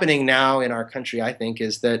what's happening now in our country, I think,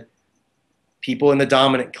 is that people in the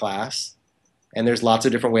dominant class, and there's lots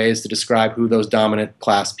of different ways to describe who those dominant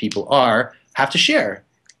class people are, have to share.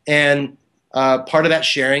 And part of that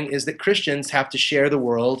sharing is that Christians have to share the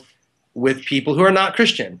world with people who are not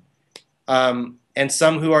Christian, and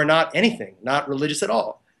some who are not anything, not religious at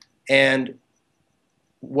all. And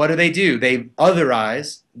what do? They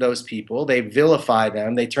otherize those people. They vilify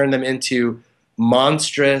them. They turn them into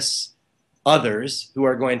monstrous others who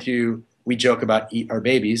are going to, we joke about, eat our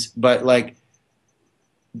babies, but like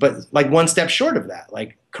one step short of that,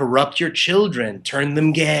 like corrupt your children, turn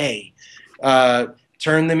them gay,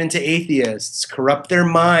 turn them into atheists, corrupt their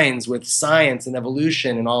minds with science and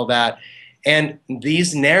evolution and all that. And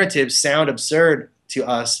these narratives sound absurd to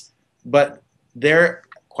us, but they're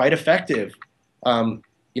quite effective.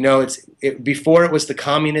 Before it was the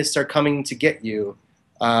communists are coming to get you,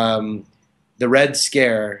 the Red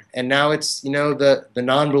Scare, and now it's the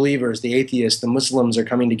non-believers, the atheists, the Muslims are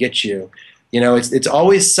coming to get you. It's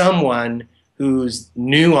always someone who's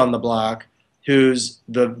new on the block, who's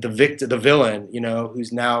the victim, the villain,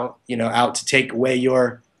 who's now out to take away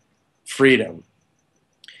your freedom.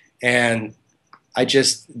 And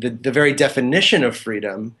the very definition of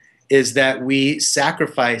freedom is that we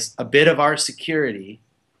sacrifice a bit of our security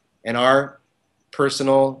and our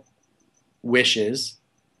personal wishes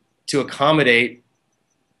to accommodate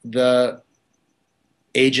the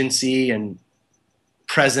agency and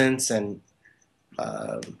presence and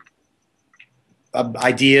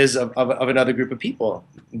ideas of another group of people.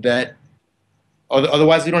 That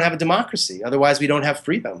otherwise we don't have a democracy. Otherwise we don't have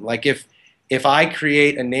freedom. Like if I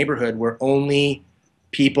create a neighborhood where only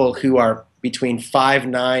people who are between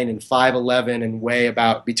 5'9" and 5'11" and weigh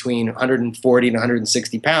about between 140 and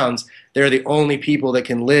 160 pounds, they're the only people that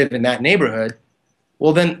can live in that neighborhood,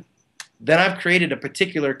 well then I've created a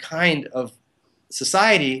particular kind of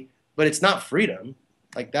society, but it's not freedom.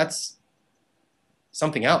 Like, that's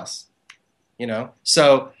something else,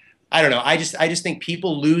 So I don't know. I just think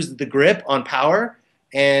people lose the grip on power,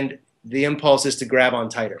 and the impulse is to grab on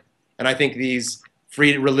tighter. And I think these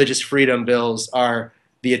religious freedom bills are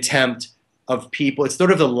the attempt of people. It's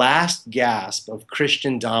sort of the last gasp of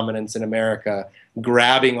Christian dominance in America,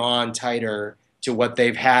 grabbing on tighter to what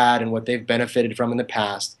they've had and what they've benefited from in the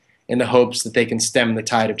past, in the hopes that they can stem the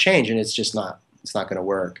tide of change. And it's just not. It's not going to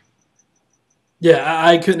work. Yeah,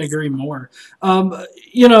 I couldn't agree more.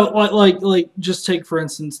 Like just take, for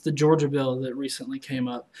instance, the Georgia bill that recently came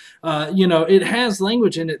up. It has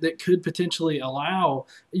language in it that could potentially allow,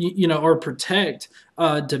 or protect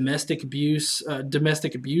domestic abuse,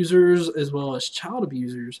 domestic abusers, as well as child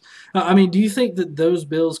abusers. Do you think that those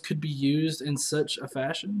bills could be used in such a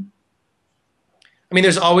fashion? I mean,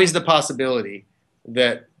 there's always the possibility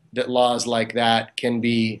that laws like that can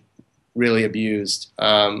be really abused.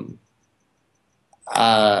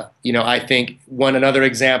 I think another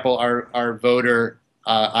example are voter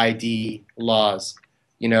ID laws,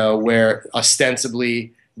 where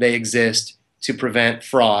ostensibly they exist to prevent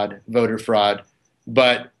voter fraud.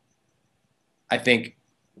 But I think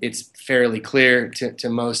it's fairly clear to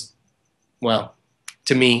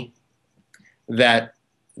me, that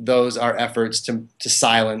those are efforts to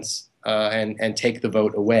silence and take the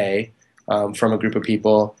vote away from a group of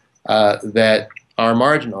people that are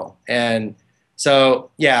marginal. And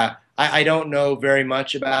so, yeah, I don't know very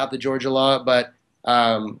much about the Georgia law, but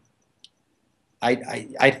I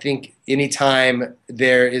think anytime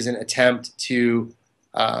there is an attempt to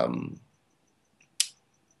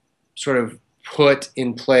sort of put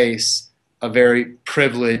in place a very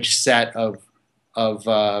privileged set of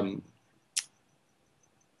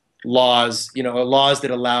laws, laws that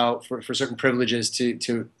allow for certain privileges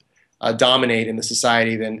to dominate in the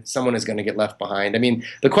society, then someone is going to get left behind. I mean,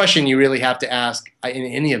 the question you really have to ask in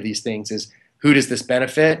any of these things is, who does this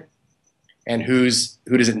benefit, and who does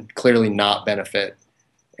it clearly not benefit?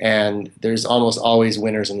 And there's almost always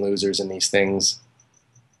winners and losers in these things.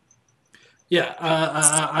 Yeah,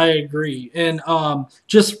 I agree. And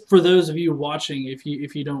just for those of you watching, if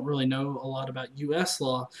you don't really know a lot about U.S.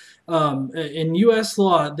 law, in U.S.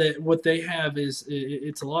 law, that what they have is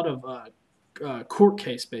it's a lot of court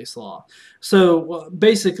case based law. So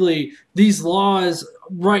basically, these laws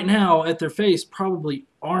right now at their face probably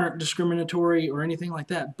aren't discriminatory or anything like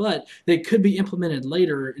that, but they could be implemented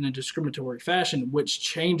later in a discriminatory fashion, which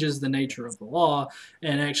changes the nature of the law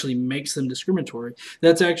and actually makes them discriminatory.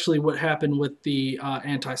 That's actually what happened with the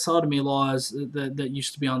anti-sodomy laws that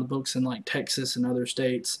used to be on the books in like Texas and other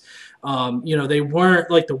states. They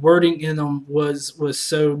weren't, like, the wording in them was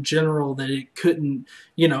so general that it couldn't,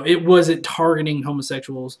 it wasn't targeting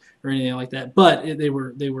homosexuals or anything like that, but they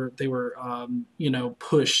were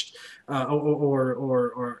pushed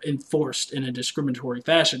or enforced in a discriminatory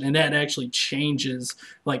fashion, and that actually changes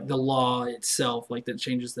like the law itself, like that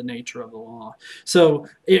changes the nature of the law. So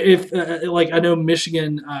if like I know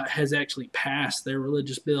Michigan has actually passed their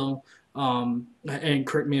religious bill. And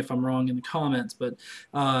correct me if I'm wrong in the comments, but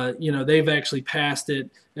they've actually passed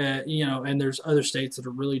it. And there's other states that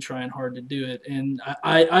are really trying hard to do it. And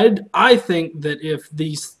I think that if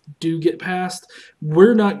these do get passed,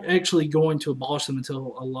 we're not actually going to abolish them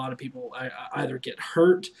until a lot of people either get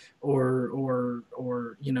hurt or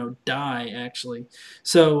die actually.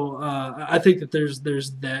 So I think that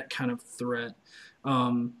there's that kind of threat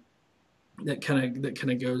that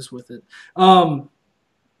kind of goes with it.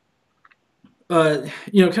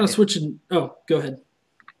 Kind of switching. Oh, go ahead.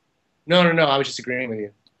 No. I was just agreeing with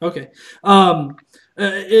you. Okay.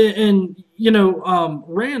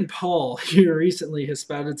 Rand Paul here recently has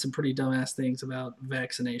spouted some pretty dumbass things about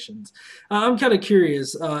vaccinations. I'm kind of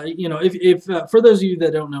curious, if for those of you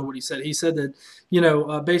that don't know what he said that,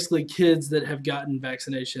 basically kids that have gotten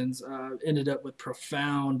vaccinations ended up with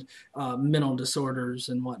profound mental disorders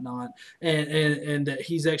and whatnot, and that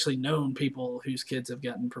he's actually known people whose kids have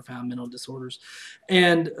gotten profound mental disorders.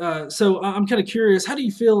 And so I'm kind of curious, how do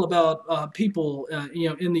you feel about people,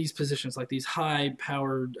 in these positions, like these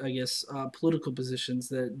high-powered, I guess, political positions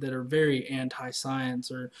that are very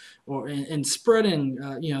anti-science or in spreading,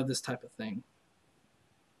 this type of thing?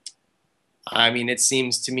 I mean, it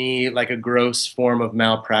seems to me like a gross form of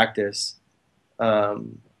malpractice. To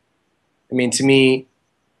me,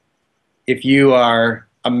 if you are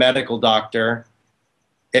a medical doctor,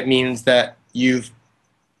 it means that you've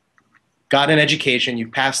got an education,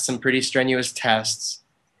 you've passed some pretty strenuous tests,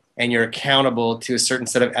 and you're accountable to a certain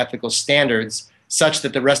set of ethical standards such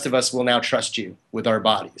that the rest of us will now trust you with our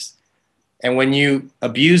bodies. And when you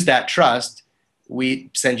abuse that trust, we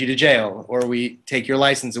send you to jail, or we take your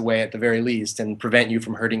license away at the very least and prevent you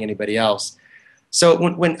from hurting anybody else. So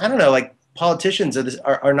when I don't know, like, politicians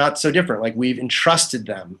are not so different. Like, we've entrusted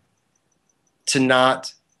them to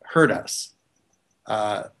not hurt us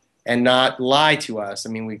and not lie to us. I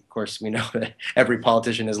mean, of course we know that every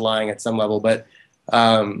politician is lying at some level, but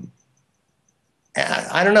I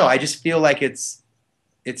don't know. I just feel like it's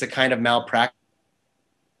a kind of malpractice.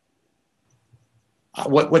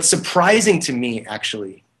 What's surprising to me,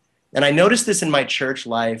 actually, and I noticed this in my church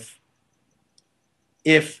life,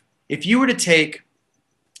 if you were to take,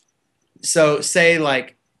 so say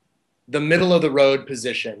like the middle of the road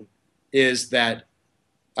position is that,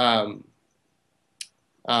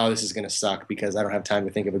 this is going to suck because I don't have time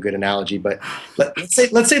to think of a good analogy, but let's say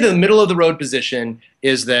the middle of the road position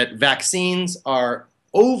is that vaccines are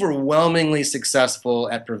overwhelmingly successful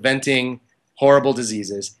at preventing horrible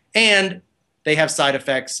diseases, and they have side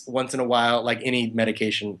effects once in a while, like any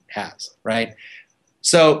medication has, right?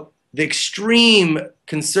 So the extreme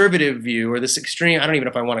conservative view, or this extreme, I don't even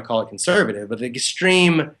know if I want to call it conservative, but the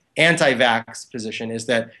extreme anti-vax position is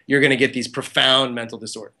that you're going to get these profound mental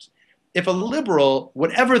disorders. If a liberal,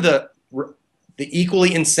 whatever the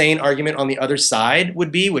equally insane argument on the other side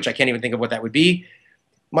would be, which I can't even think of what that would be,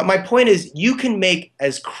 my point is, you can make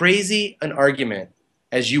as crazy an argument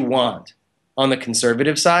as you want on the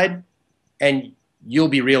conservative side, and you'll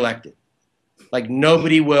be reelected. Like,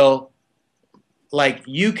 nobody will, like,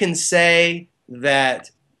 you can say that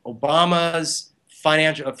Obama's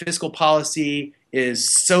fiscal policy is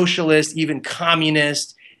socialist, even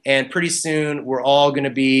communist, and pretty soon we're all going to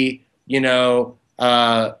be, goose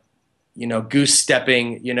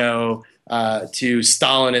stepping, to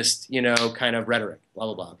Stalinist, kind of rhetoric, blah,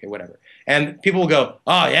 blah, blah, okay, whatever. And people will go,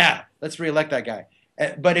 oh yeah, let's reelect that guy.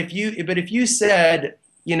 But if you said,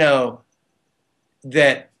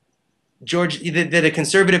 that George, that a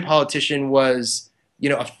conservative politician was,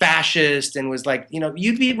 a fascist and was like,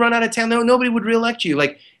 you'd be run out of town. No, nobody would reelect you.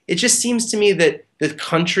 Like, it just seems to me that the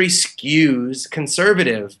country skews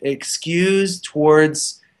conservative. It skews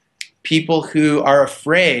towards people who are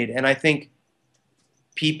afraid. And I think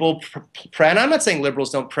people prey, and I'm not saying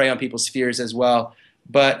liberals don't prey on people's fears as well,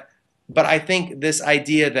 but I think this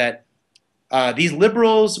idea that these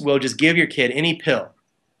liberals will just give your kid any pill,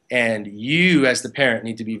 and you as the parent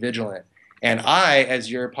need to be vigilant. And I,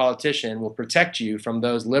 as your politician, will protect you from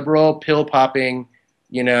those liberal, pill-popping,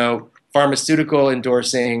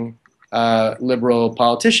 pharmaceutical-endorsing liberal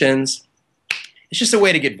politicians. It's just a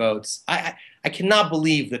way to get votes. I cannot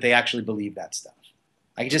believe that they actually believe that stuff.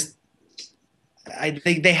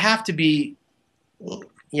 They have to be,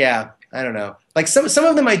 yeah, I don't know. Like some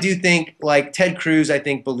of them I do think, like Ted Cruz, I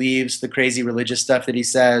think believes the crazy religious stuff that he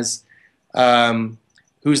says.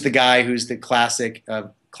 Who's the guy who's the classic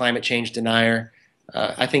climate change denier?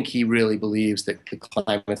 I think he really believes that the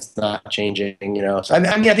climate's not changing, So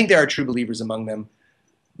I think there are true believers among them.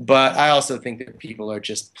 But I also think that people are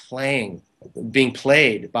just being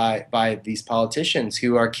played by these politicians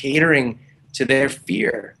who are catering to their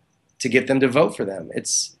fear to get them to vote for them.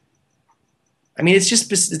 It's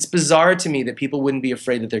bizarre to me that people wouldn't be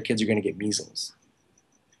afraid that their kids are going to get measles.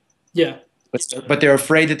 Yeah. But they're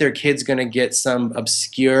afraid that their kid's going to get some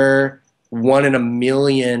obscure 1 in a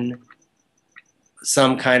million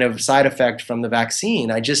some kind of side effect from the vaccine.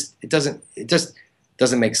 It just doesn't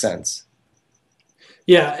make sense.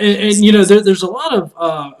 Yeah, and there's a lot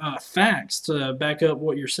of facts to back up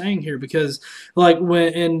what you're saying here, because like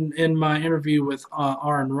when in my interview with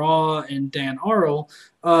Aaron Raw and Dan Arl,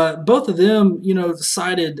 both of them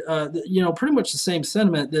cited pretty much the same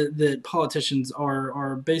sentiment that politicians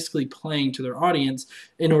are basically playing to their audience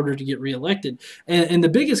in order to get reelected, and the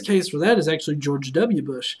biggest case for that is actually George W.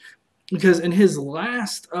 Bush. Because in his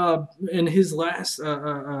last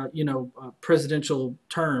presidential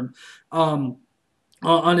term,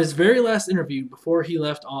 on his very last interview before he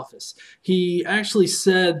left office, he actually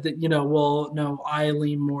said that, well, no, I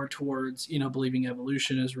lean more towards, believing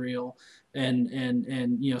evolution is real and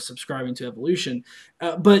subscribing to evolution.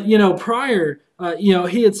 But prior,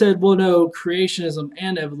 he had said, well, no, creationism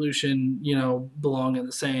and evolution, belong in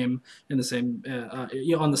the same on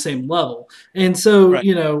the same level. And so, Right.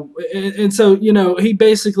 He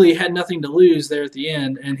basically had nothing to lose there at the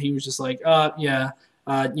end, and he was just like, yeah.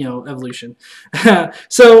 Evolution.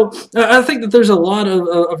 So I think that there's a lot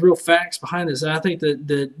of real facts behind this, and I think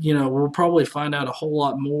that we'll probably find out a whole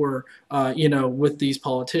lot more, with these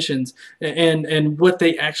politicians and what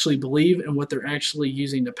they actually believe and what they're actually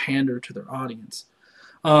using to pander to their audience.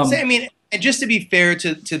 And just to be fair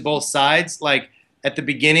to both sides, like at the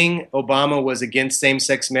beginning, Obama was against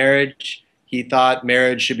same-sex marriage. He thought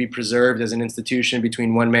marriage should be preserved as an institution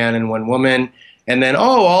between one man and one woman. And then,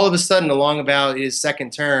 all of a sudden, along about his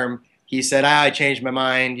second term, he said, I changed my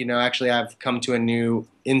mind. Actually, I've come to a new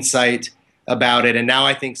insight about it, and now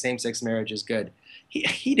I think same-sex marriage is good.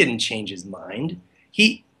 He didn't change his mind.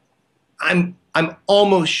 I'm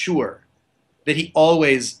almost sure that he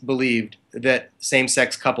always believed that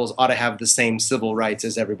same-sex couples ought to have the same civil rights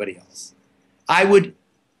as everybody else. I would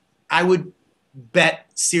bet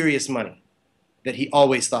serious money that he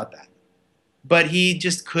always thought that. But he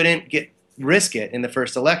just couldn't risk it in the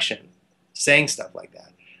first election, saying stuff like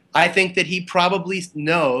that. I think that he probably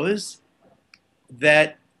knows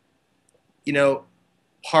that,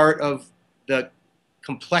 part of the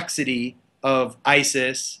complexity of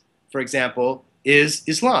ISIS, for example, is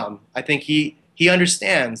Islam. I think he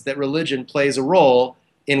understands that religion plays a role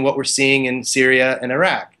in what we're seeing in Syria and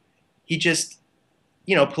Iraq. He just,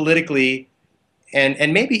 politically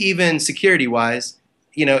and maybe even security-wise,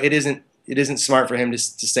 it isn't smart for him to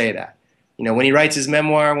say that. When he writes his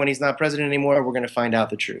memoir, when he's not president anymore, we're going to find out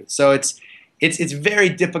the truth. So it's very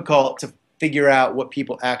difficult to figure out what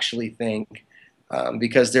people actually think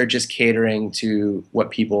because they're just catering to what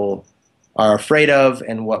people are afraid of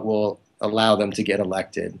and what will allow them to get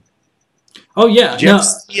elected. Oh yeah.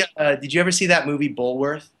 Did you ever see that movie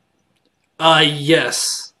Bulworth?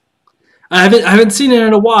 Yes. I haven't seen it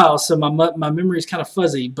in a while, so my memory is kind of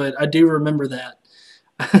fuzzy, but I do remember that.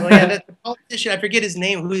 Well, yeah, the politician, I forget his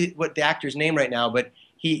name, what the actor's name right now, but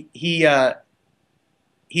he's up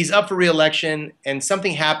for re-election, and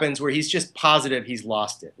something happens where he's just positive he's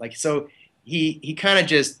lost it. Like, so he kind of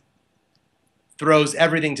just throws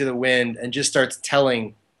everything to the wind and just starts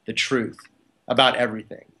telling the truth about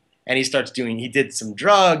everything. And he did some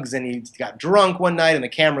drugs, and he got drunk one night, and the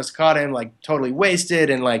cameras caught him like totally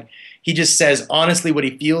wasted, and like he just says honestly what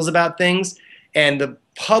he feels about things. and the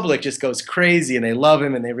public just goes crazy, and they love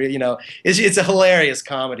him, and they really, it's a hilarious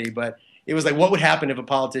comedy. But it was like, what would happen if a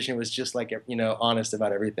politician was just like, honest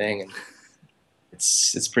about everything? And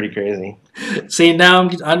it's pretty crazy. See, now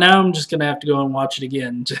I'm just gonna have to go and watch it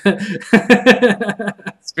again. It's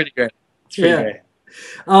pretty great. It's pretty great.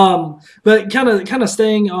 But kind of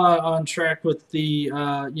staying on track with the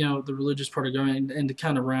the religious part of government, and to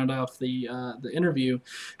kind of round off the interview,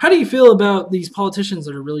 how do you feel about these politicians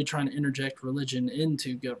that are really trying to interject religion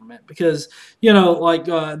into government? Because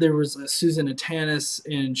there was Susan Atanas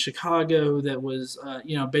in Chicago that was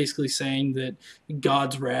basically saying that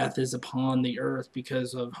God's wrath is upon the earth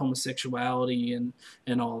because of homosexuality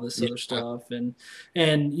and all this other stuff, and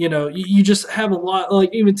you just have a lot,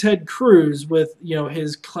 like even Ted Cruz with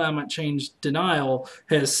his climate change denial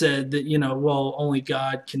has said that only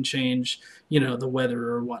God can change the weather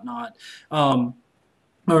or whatnot, or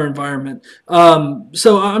environment.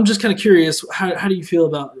 So I'm just kind of curious, how do you feel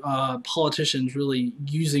about politicians really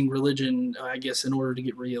using religion, I guess, in order to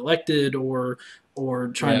get reelected, or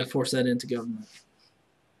trying to force that into government?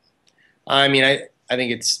 I mean, I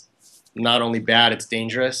think it's not only bad, it's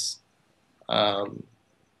dangerous. I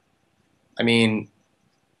mean,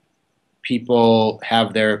 certain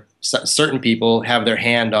people have their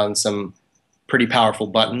hand on some pretty powerful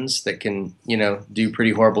buttons that can, do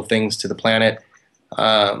pretty horrible things to the planet.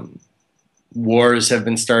 Wars have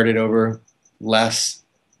been started over less,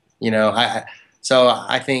 so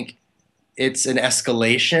I think it's an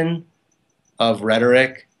escalation of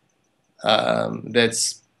rhetoric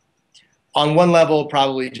that's on one level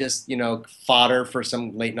probably just, fodder for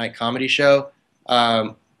some late night comedy show.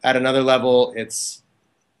 At another level, it's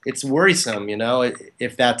worrisome,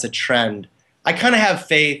 if that's a trend. I kind of have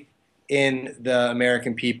faith in the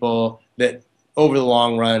American people that over the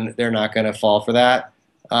long run, they're not going to fall for that.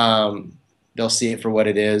 They'll see it for what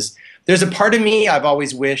it is. There's a part of me, I've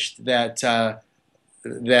always wished that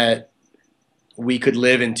that we could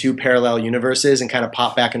live in two parallel universes and kind of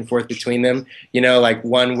pop back and forth between them. Like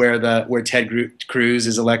one where Ted Cruz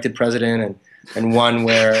is elected president, and one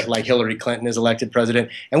where like Hillary Clinton is elected president,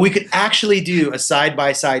 and we could actually do a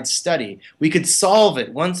side-by-side study. We could solve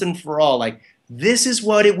it once and for all. Like, this is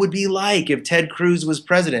what it would be like if Ted Cruz was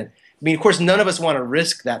president. I mean, of course, none of us want to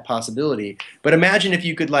risk that possibility, but imagine if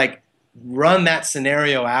you could like run that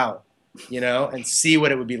scenario out, and see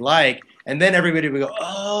what it would be like, and then everybody would go,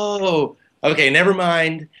 oh, okay, never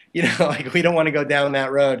mind, like we don't want to go down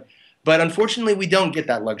that road. But unfortunately, we don't get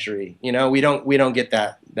that luxury. We don't get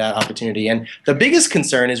that opportunity. And the biggest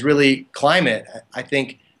concern is really climate. I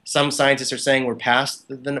think some scientists are saying we're past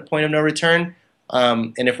the point of no return,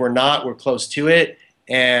 and if we're not, we're close to it.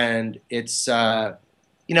 And it's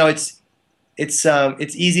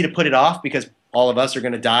it's easy to put it off because all of us are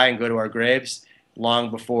going to die and go to our graves long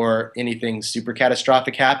before anything super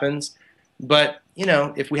catastrophic happens. But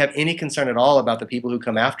if we have any concern at all about the people who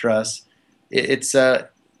come after us, it's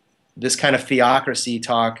this kind of theocracy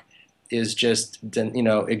talk is just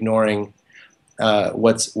ignoring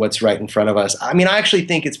what's right in front of us. I mean, I actually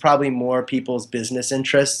think it's probably more people's business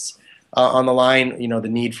interests on the line. The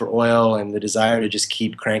need for oil and the desire to just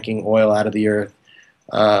keep cranking oil out of the earth.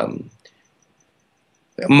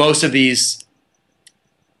 Most of these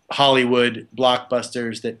Hollywood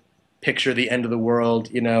blockbusters that picture the end of the world,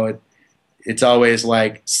 it's always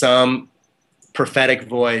like some prophetic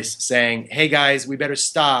voice saying, hey guys, we better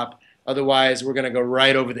stop, otherwise we're going to go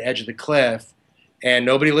right over the edge of the cliff, and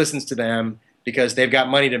nobody listens to them because they've got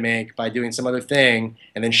money to make by doing some other thing.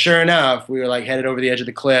 And then sure enough, we were like headed over the edge of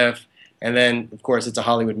the cliff, and then of course it's a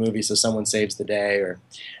Hollywood movie, so someone saves the day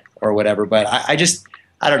or whatever. But I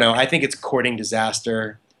don't know, I think it's courting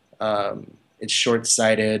disaster. It's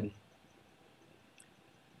short-sighted.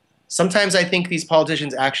 Sometimes I think these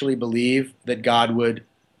politicians actually believe that God would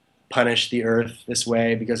punish the earth this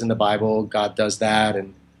way because in the Bible God does that,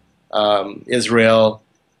 and Israel,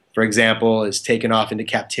 for example, is taken off into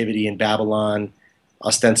captivity in Babylon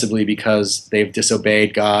ostensibly because they've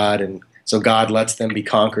disobeyed God, and so God lets them be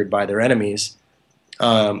conquered by their enemies.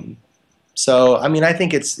 So I mean, I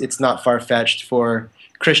think it's not far-fetched for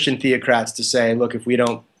Christian theocrats to say, look, if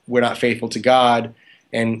we're not faithful to God,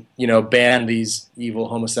 and ban these evil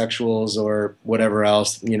homosexuals or whatever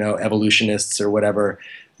else, evolutionists or whatever,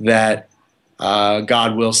 that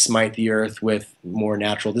God will smite the earth with more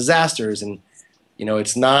natural disasters. And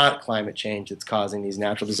it's not climate change that's causing these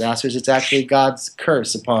natural disasters. It's actually God's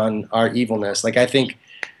curse upon our evilness. Like, I think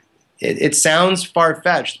it sounds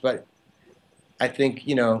far-fetched, but I think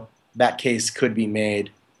that case could be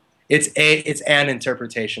made. It's an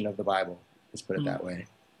interpretation of the Bible. Let's put it that way.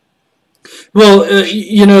 Well,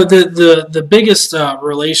 you know, the biggest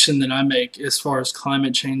relation that I make as far as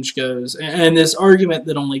climate change goes, and this argument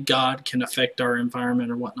that only God can affect our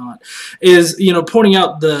environment or whatnot, is, you know, pointing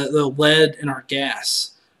out the lead in our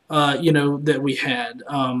gas. You know, that we had,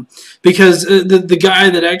 because the guy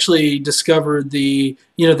that actually discovered the,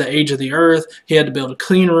 you know, the age of the Earth, he had to build a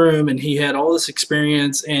clean room, and he had all this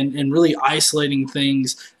experience and really isolating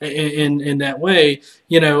things in that way,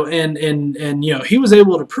 you know, and you know, he was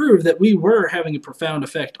able to prove that we were having a profound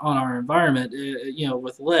effect on our environment, you know,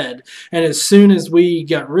 with lead. And as soon as we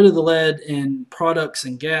got rid of the lead in products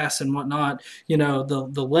and gas and whatnot, you know,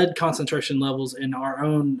 the lead concentration levels in our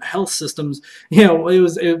own health systems, you know,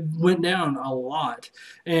 it went down a lot.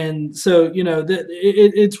 And so, you know, that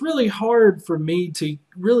it's really hard for me to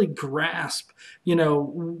really grasp, you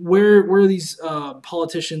know, where these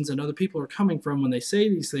politicians and other people are coming from when they say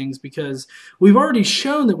these things, because we've already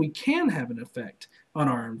shown that we can have an effect on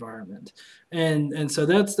our environment. And so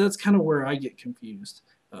that's kind of where I get confused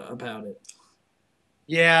about it.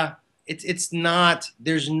 Yeah, it's not.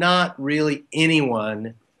 There's not really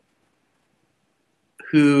anyone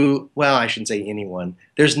who, well, I shouldn't say anyone.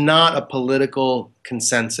 There's not a political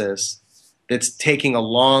consensus that's taking a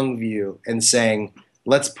long view and saying,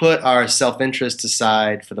 let's put our self-interest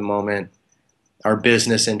aside for the moment, our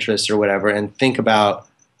business interests or whatever, and think about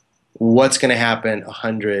what's going to happen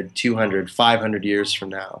 100, 200, 500 years from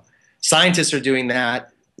now. Scientists are doing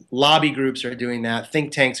that. Lobby groups are doing that.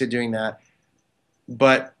 Think tanks are doing that.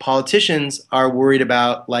 But politicians are worried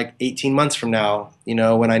about like 18 months from now, you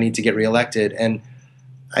know, when I need to get reelected. And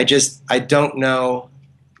I don't know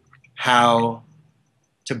how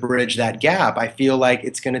to bridge that gap. I feel like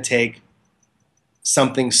it's going to take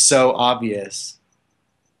something so obvious.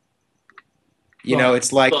 You know,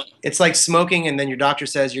 it's like smoking, and then your doctor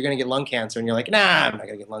says you're going to get lung cancer, and you're like, nah, I'm not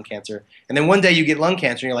going to get lung cancer. And then one day you get lung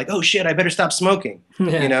cancer, and you're like, oh shit, I better stop smoking.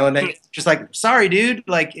 Yeah. You know, and then it's just like, sorry, dude,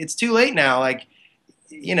 like it's too late now. Like,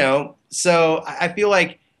 you know, so I feel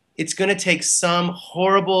like it's going to take some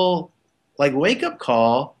horrible like wake up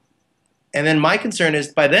call. And then my concern is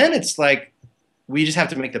by then it's like we just have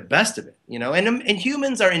to make the best of it, you know. And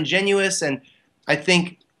humans are ingenuous, and I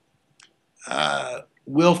think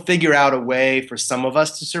we'll figure out a way for some of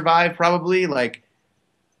us to survive. Probably, like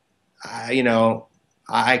you know,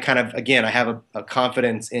 I kind of, again, I have a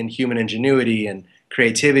confidence in human ingenuity and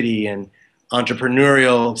creativity and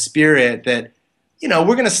entrepreneurial spirit that, you know,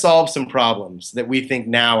 we're going to solve some problems that we think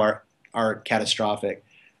now are catastrophic.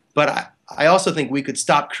 But I also think we could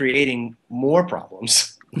stop creating more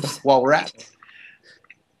problems while we're at it.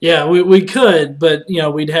 Yeah, we could, but, you know,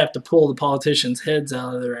 we'd have to pull the politicians' heads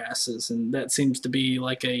out of their asses, and that seems to be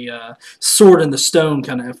like a sword in the stone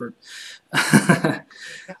kind of effort. I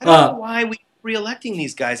don't know why we re-electing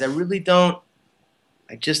these guys. I really don't.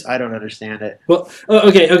 I don't understand it. Well,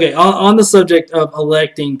 okay. On the subject of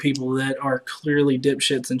electing people that are clearly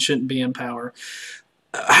dipshits and shouldn't be in power,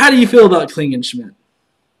 how do you feel about Klingenschmidt?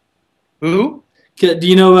 Who? Do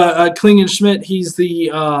you know Klingenschmidt? He's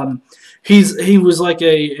the he was like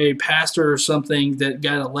a pastor or something that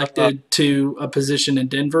got elected to a position in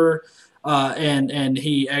Denver. And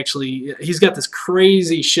he's got this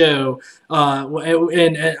crazy show,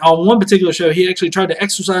 and on one particular show he actually tried to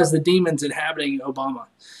exorcise the demons inhabiting Obama.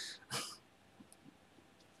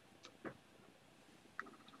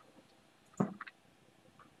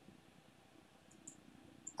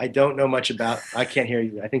 I don't know much about. I can't hear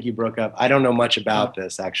you. I think you broke up. I don't know much about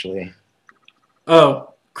this actually.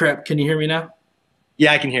 Oh crap! Can you hear me now?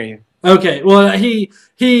 Yeah, I can hear you. Okay, well, he's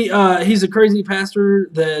a crazy pastor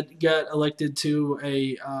that got elected to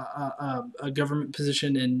a government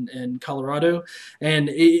position in Colorado, and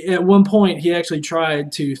at one point he actually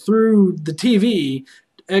tried to, through the TV,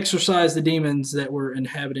 exorcise the demons that were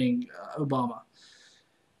inhabiting Obama.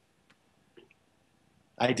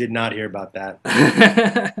 I did not hear about that.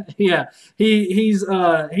 Yeah, he's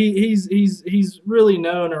really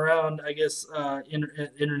known around, I guess,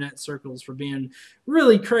 internet circles for being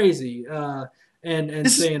really crazy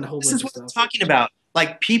and saying a whole bunch of stuff. This is what I'm talking about.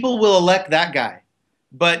 Like, people will elect that guy,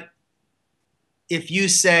 but if you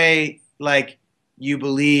say like you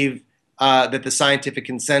believe that the scientific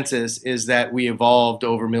consensus is that we evolved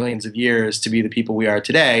over millions of years to be the people we are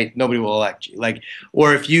today, nobody will elect you. Like,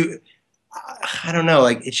 or if you, I don't know,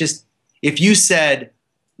 like, it's just, if you said,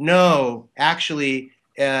 no, actually,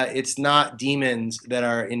 it's not demons that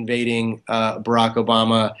are invading Barack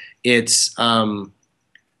Obama, it's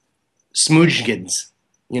smoojgans,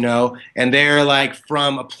 you know, and they're like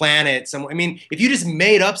from a planet somewhere. I mean, if you just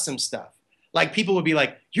made up some stuff, like, people would be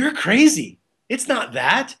like, you're crazy. It's not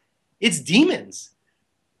that. It's demons,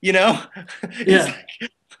 you know? Yeah.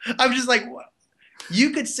 I'm just like,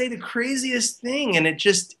 you could say the craziest thing, and it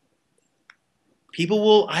just people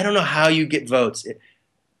will. I don't know how you get votes.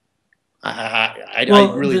 I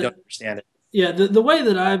Well, really don't understand it. yeah, the way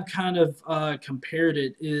that I've kind of compared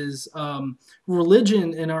it is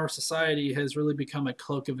religion in our society has really become a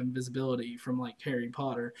cloak of invisibility from like Harry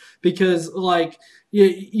Potter because like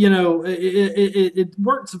you know it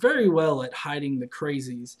works very well at hiding the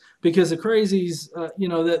crazies because the crazies you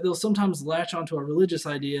know that they'll sometimes latch onto a religious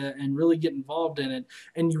idea and really get involved in it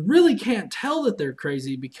and you really can't tell that they're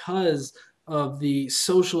crazy because of the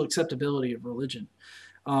social acceptability of religion.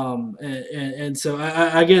 And so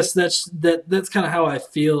I guess that's kind of how I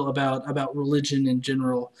feel about religion in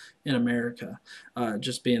general in America,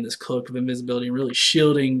 just being this cloak of invisibility and really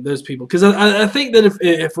shielding those people. Because I think that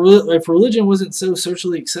if religion wasn't so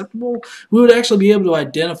socially acceptable, we would actually be able to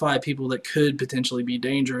identify people that could potentially be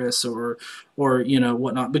dangerous or you know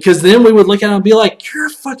whatnot. Because then we would look at them and be like, "You're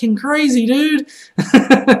fucking crazy, dude."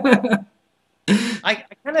 I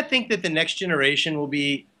kind of think that the next generation will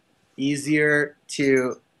be easier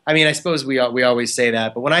to. I mean, I suppose we always say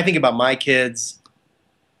that, but when I think about my kids,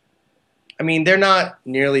 I mean, they're not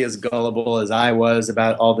nearly as gullible as I was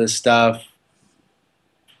about all this stuff.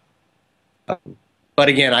 But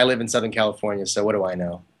again, I live in Southern California, so what do I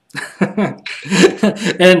know?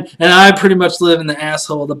 and I pretty much live in the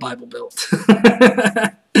asshole the Bible Belt.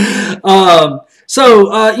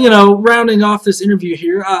 You know, rounding off this interview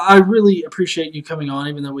here, I really appreciate you coming on,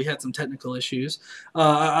 even though we had some technical issues.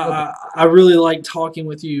 I really like talking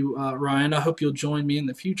with you, Ryan. I hope you'll join me in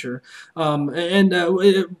the future.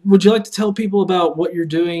 Would you like to tell people about what you're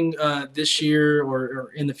doing this year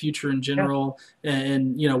or in the future in general,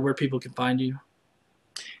 and you know where people can find you?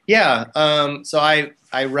 Yeah, so I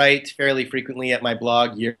write fairly frequently at my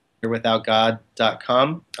blog,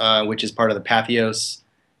 yearwithoutgod.com, which is part of the Patheos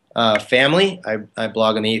family. I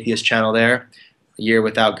blog on the Atheist channel there,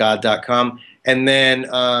 yearwithoutgod.com. And then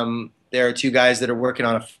there are two guys that are working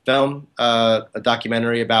on a film, a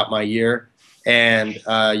documentary about my year. And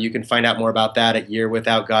you can find out more about that at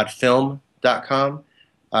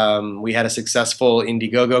yearwithoutgodfilm.com. We had a successful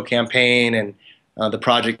Indiegogo campaign, and the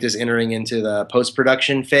project is entering into the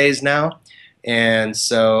post-production phase now. And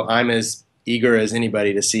so I'm as eager as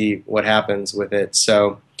anybody to see what happens with it.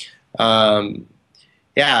 So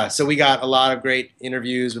yeah, so we got a lot of great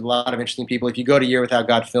interviews with a lot of interesting people. If you go to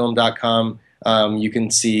yearwithoutgodfilm.com, you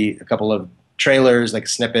can see a couple of trailers, like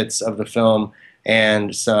snippets of the film,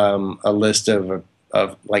 and a list of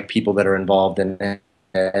like people that are involved in it.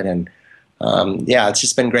 And yeah, it's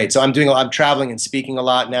just been great. So I'm traveling and speaking a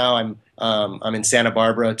lot now. I'm in Santa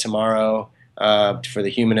Barbara tomorrow for the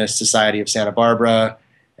Humanist Society of Santa Barbara,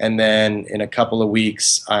 and then in a couple of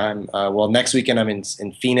weeks, next weekend I'm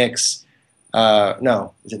in Phoenix.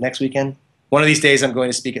 No, is it next weekend? One of these days I'm going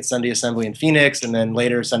to speak at Sunday Assembly in Phoenix, and then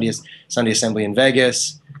later Sunday Assembly in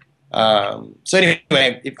Vegas. So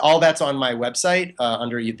anyway, all that's on my website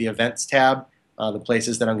under the events tab, the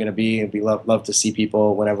places that I'm going to be. I'd love to see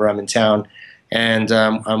people whenever I'm in town. And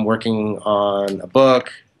I'm working on a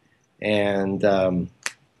book and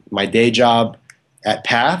my day job at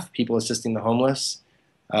PATH, People Assisting the Homeless.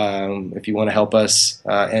 If you want to help us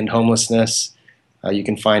end homelessness, you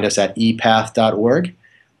can find us at epath.org.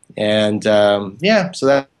 And yeah, so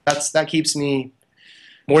that keeps me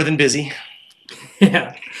more than busy.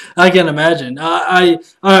 Yeah, I can imagine.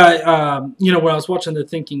 You know, when I was watching the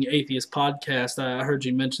Thinking Atheist podcast, I heard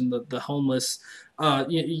you mention the homeless,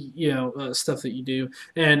 stuff that you do,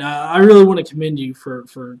 and I really want to commend you for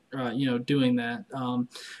you know doing that.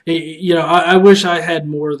 You know, I wish I had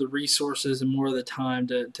more of the resources and more of the time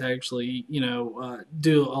to actually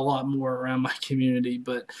do a lot more around my community,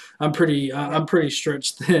 but I'm pretty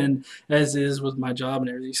stretched thin as is with my job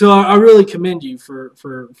and everything. So I really commend you for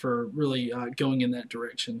really going in that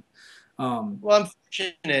direction. Well, I'm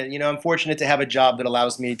fortunate. I'm fortunate to have a job that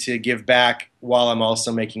allows me to give back while I'm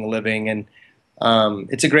also making a living, and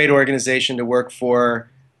it's a great organization to work for.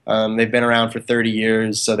 They've been around for 30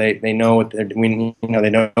 years, so they know what they're doing. They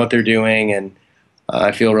know what they're doing, and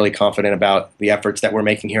I feel really confident about the efforts that we're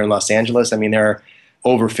making here in Los Angeles. I mean, there are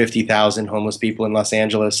over 50,000 homeless people in Los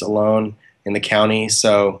Angeles alone in the county,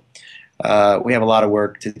 so we have a lot of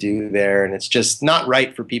work to do there, and it's just not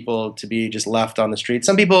right for people to be just left on the street.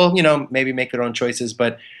 Some people, maybe make their own choices,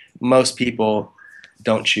 but most people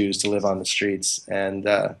don't choose to live on the streets, and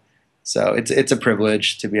so it's a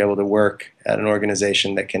privilege to be able to work at an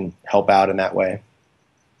organization that can help out in that way.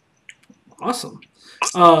 Awesome.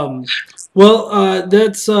 Well,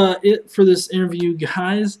 that's it for this interview,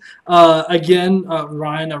 guys. Again,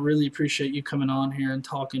 Ryan, I really appreciate you coming on here and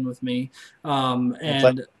talking with me.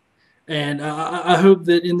 And I hope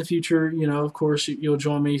that in the future, of course, you'll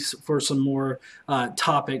join me for some more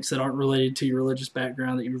topics that aren't related to your religious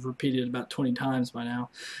background that you've repeated about 20 times by now.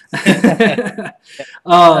 That's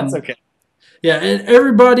okay. Yeah, and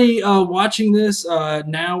everybody watching this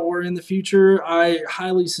now or in the future, I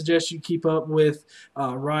highly suggest you keep up with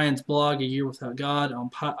Ryan's blog, A Year Without God,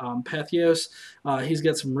 on Patheos. He's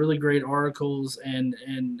got some really great articles, and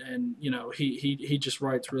he just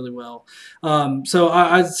writes really well. So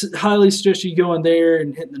I highly suggest you going there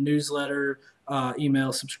and hitting the newsletter,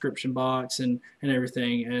 email subscription box, and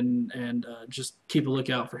everything, and just keep a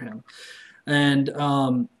lookout for him. And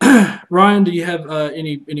Ryan, do you have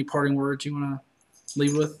any parting words you want to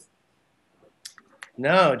leave with?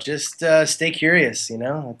 No, just stay curious.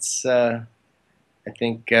 It's I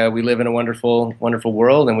think we live in a wonderful, wonderful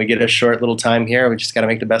world, and we get a short little time here. We just got to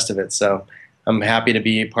make the best of it. So I'm happy to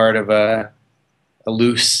be part of a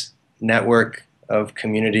loose network of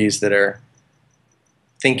communities that are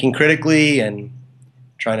thinking critically and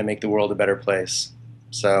trying to make the world a better place.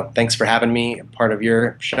 So thanks for having me part of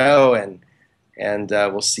your show, and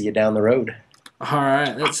we'll see you down the road. All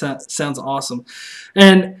right, that sounds awesome.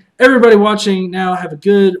 And everybody watching now, have a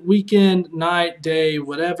good weekend, night, day,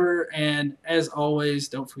 whatever. And as always,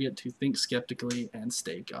 don't forget to think skeptically and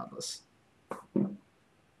stay godless.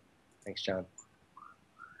 Thanks, John.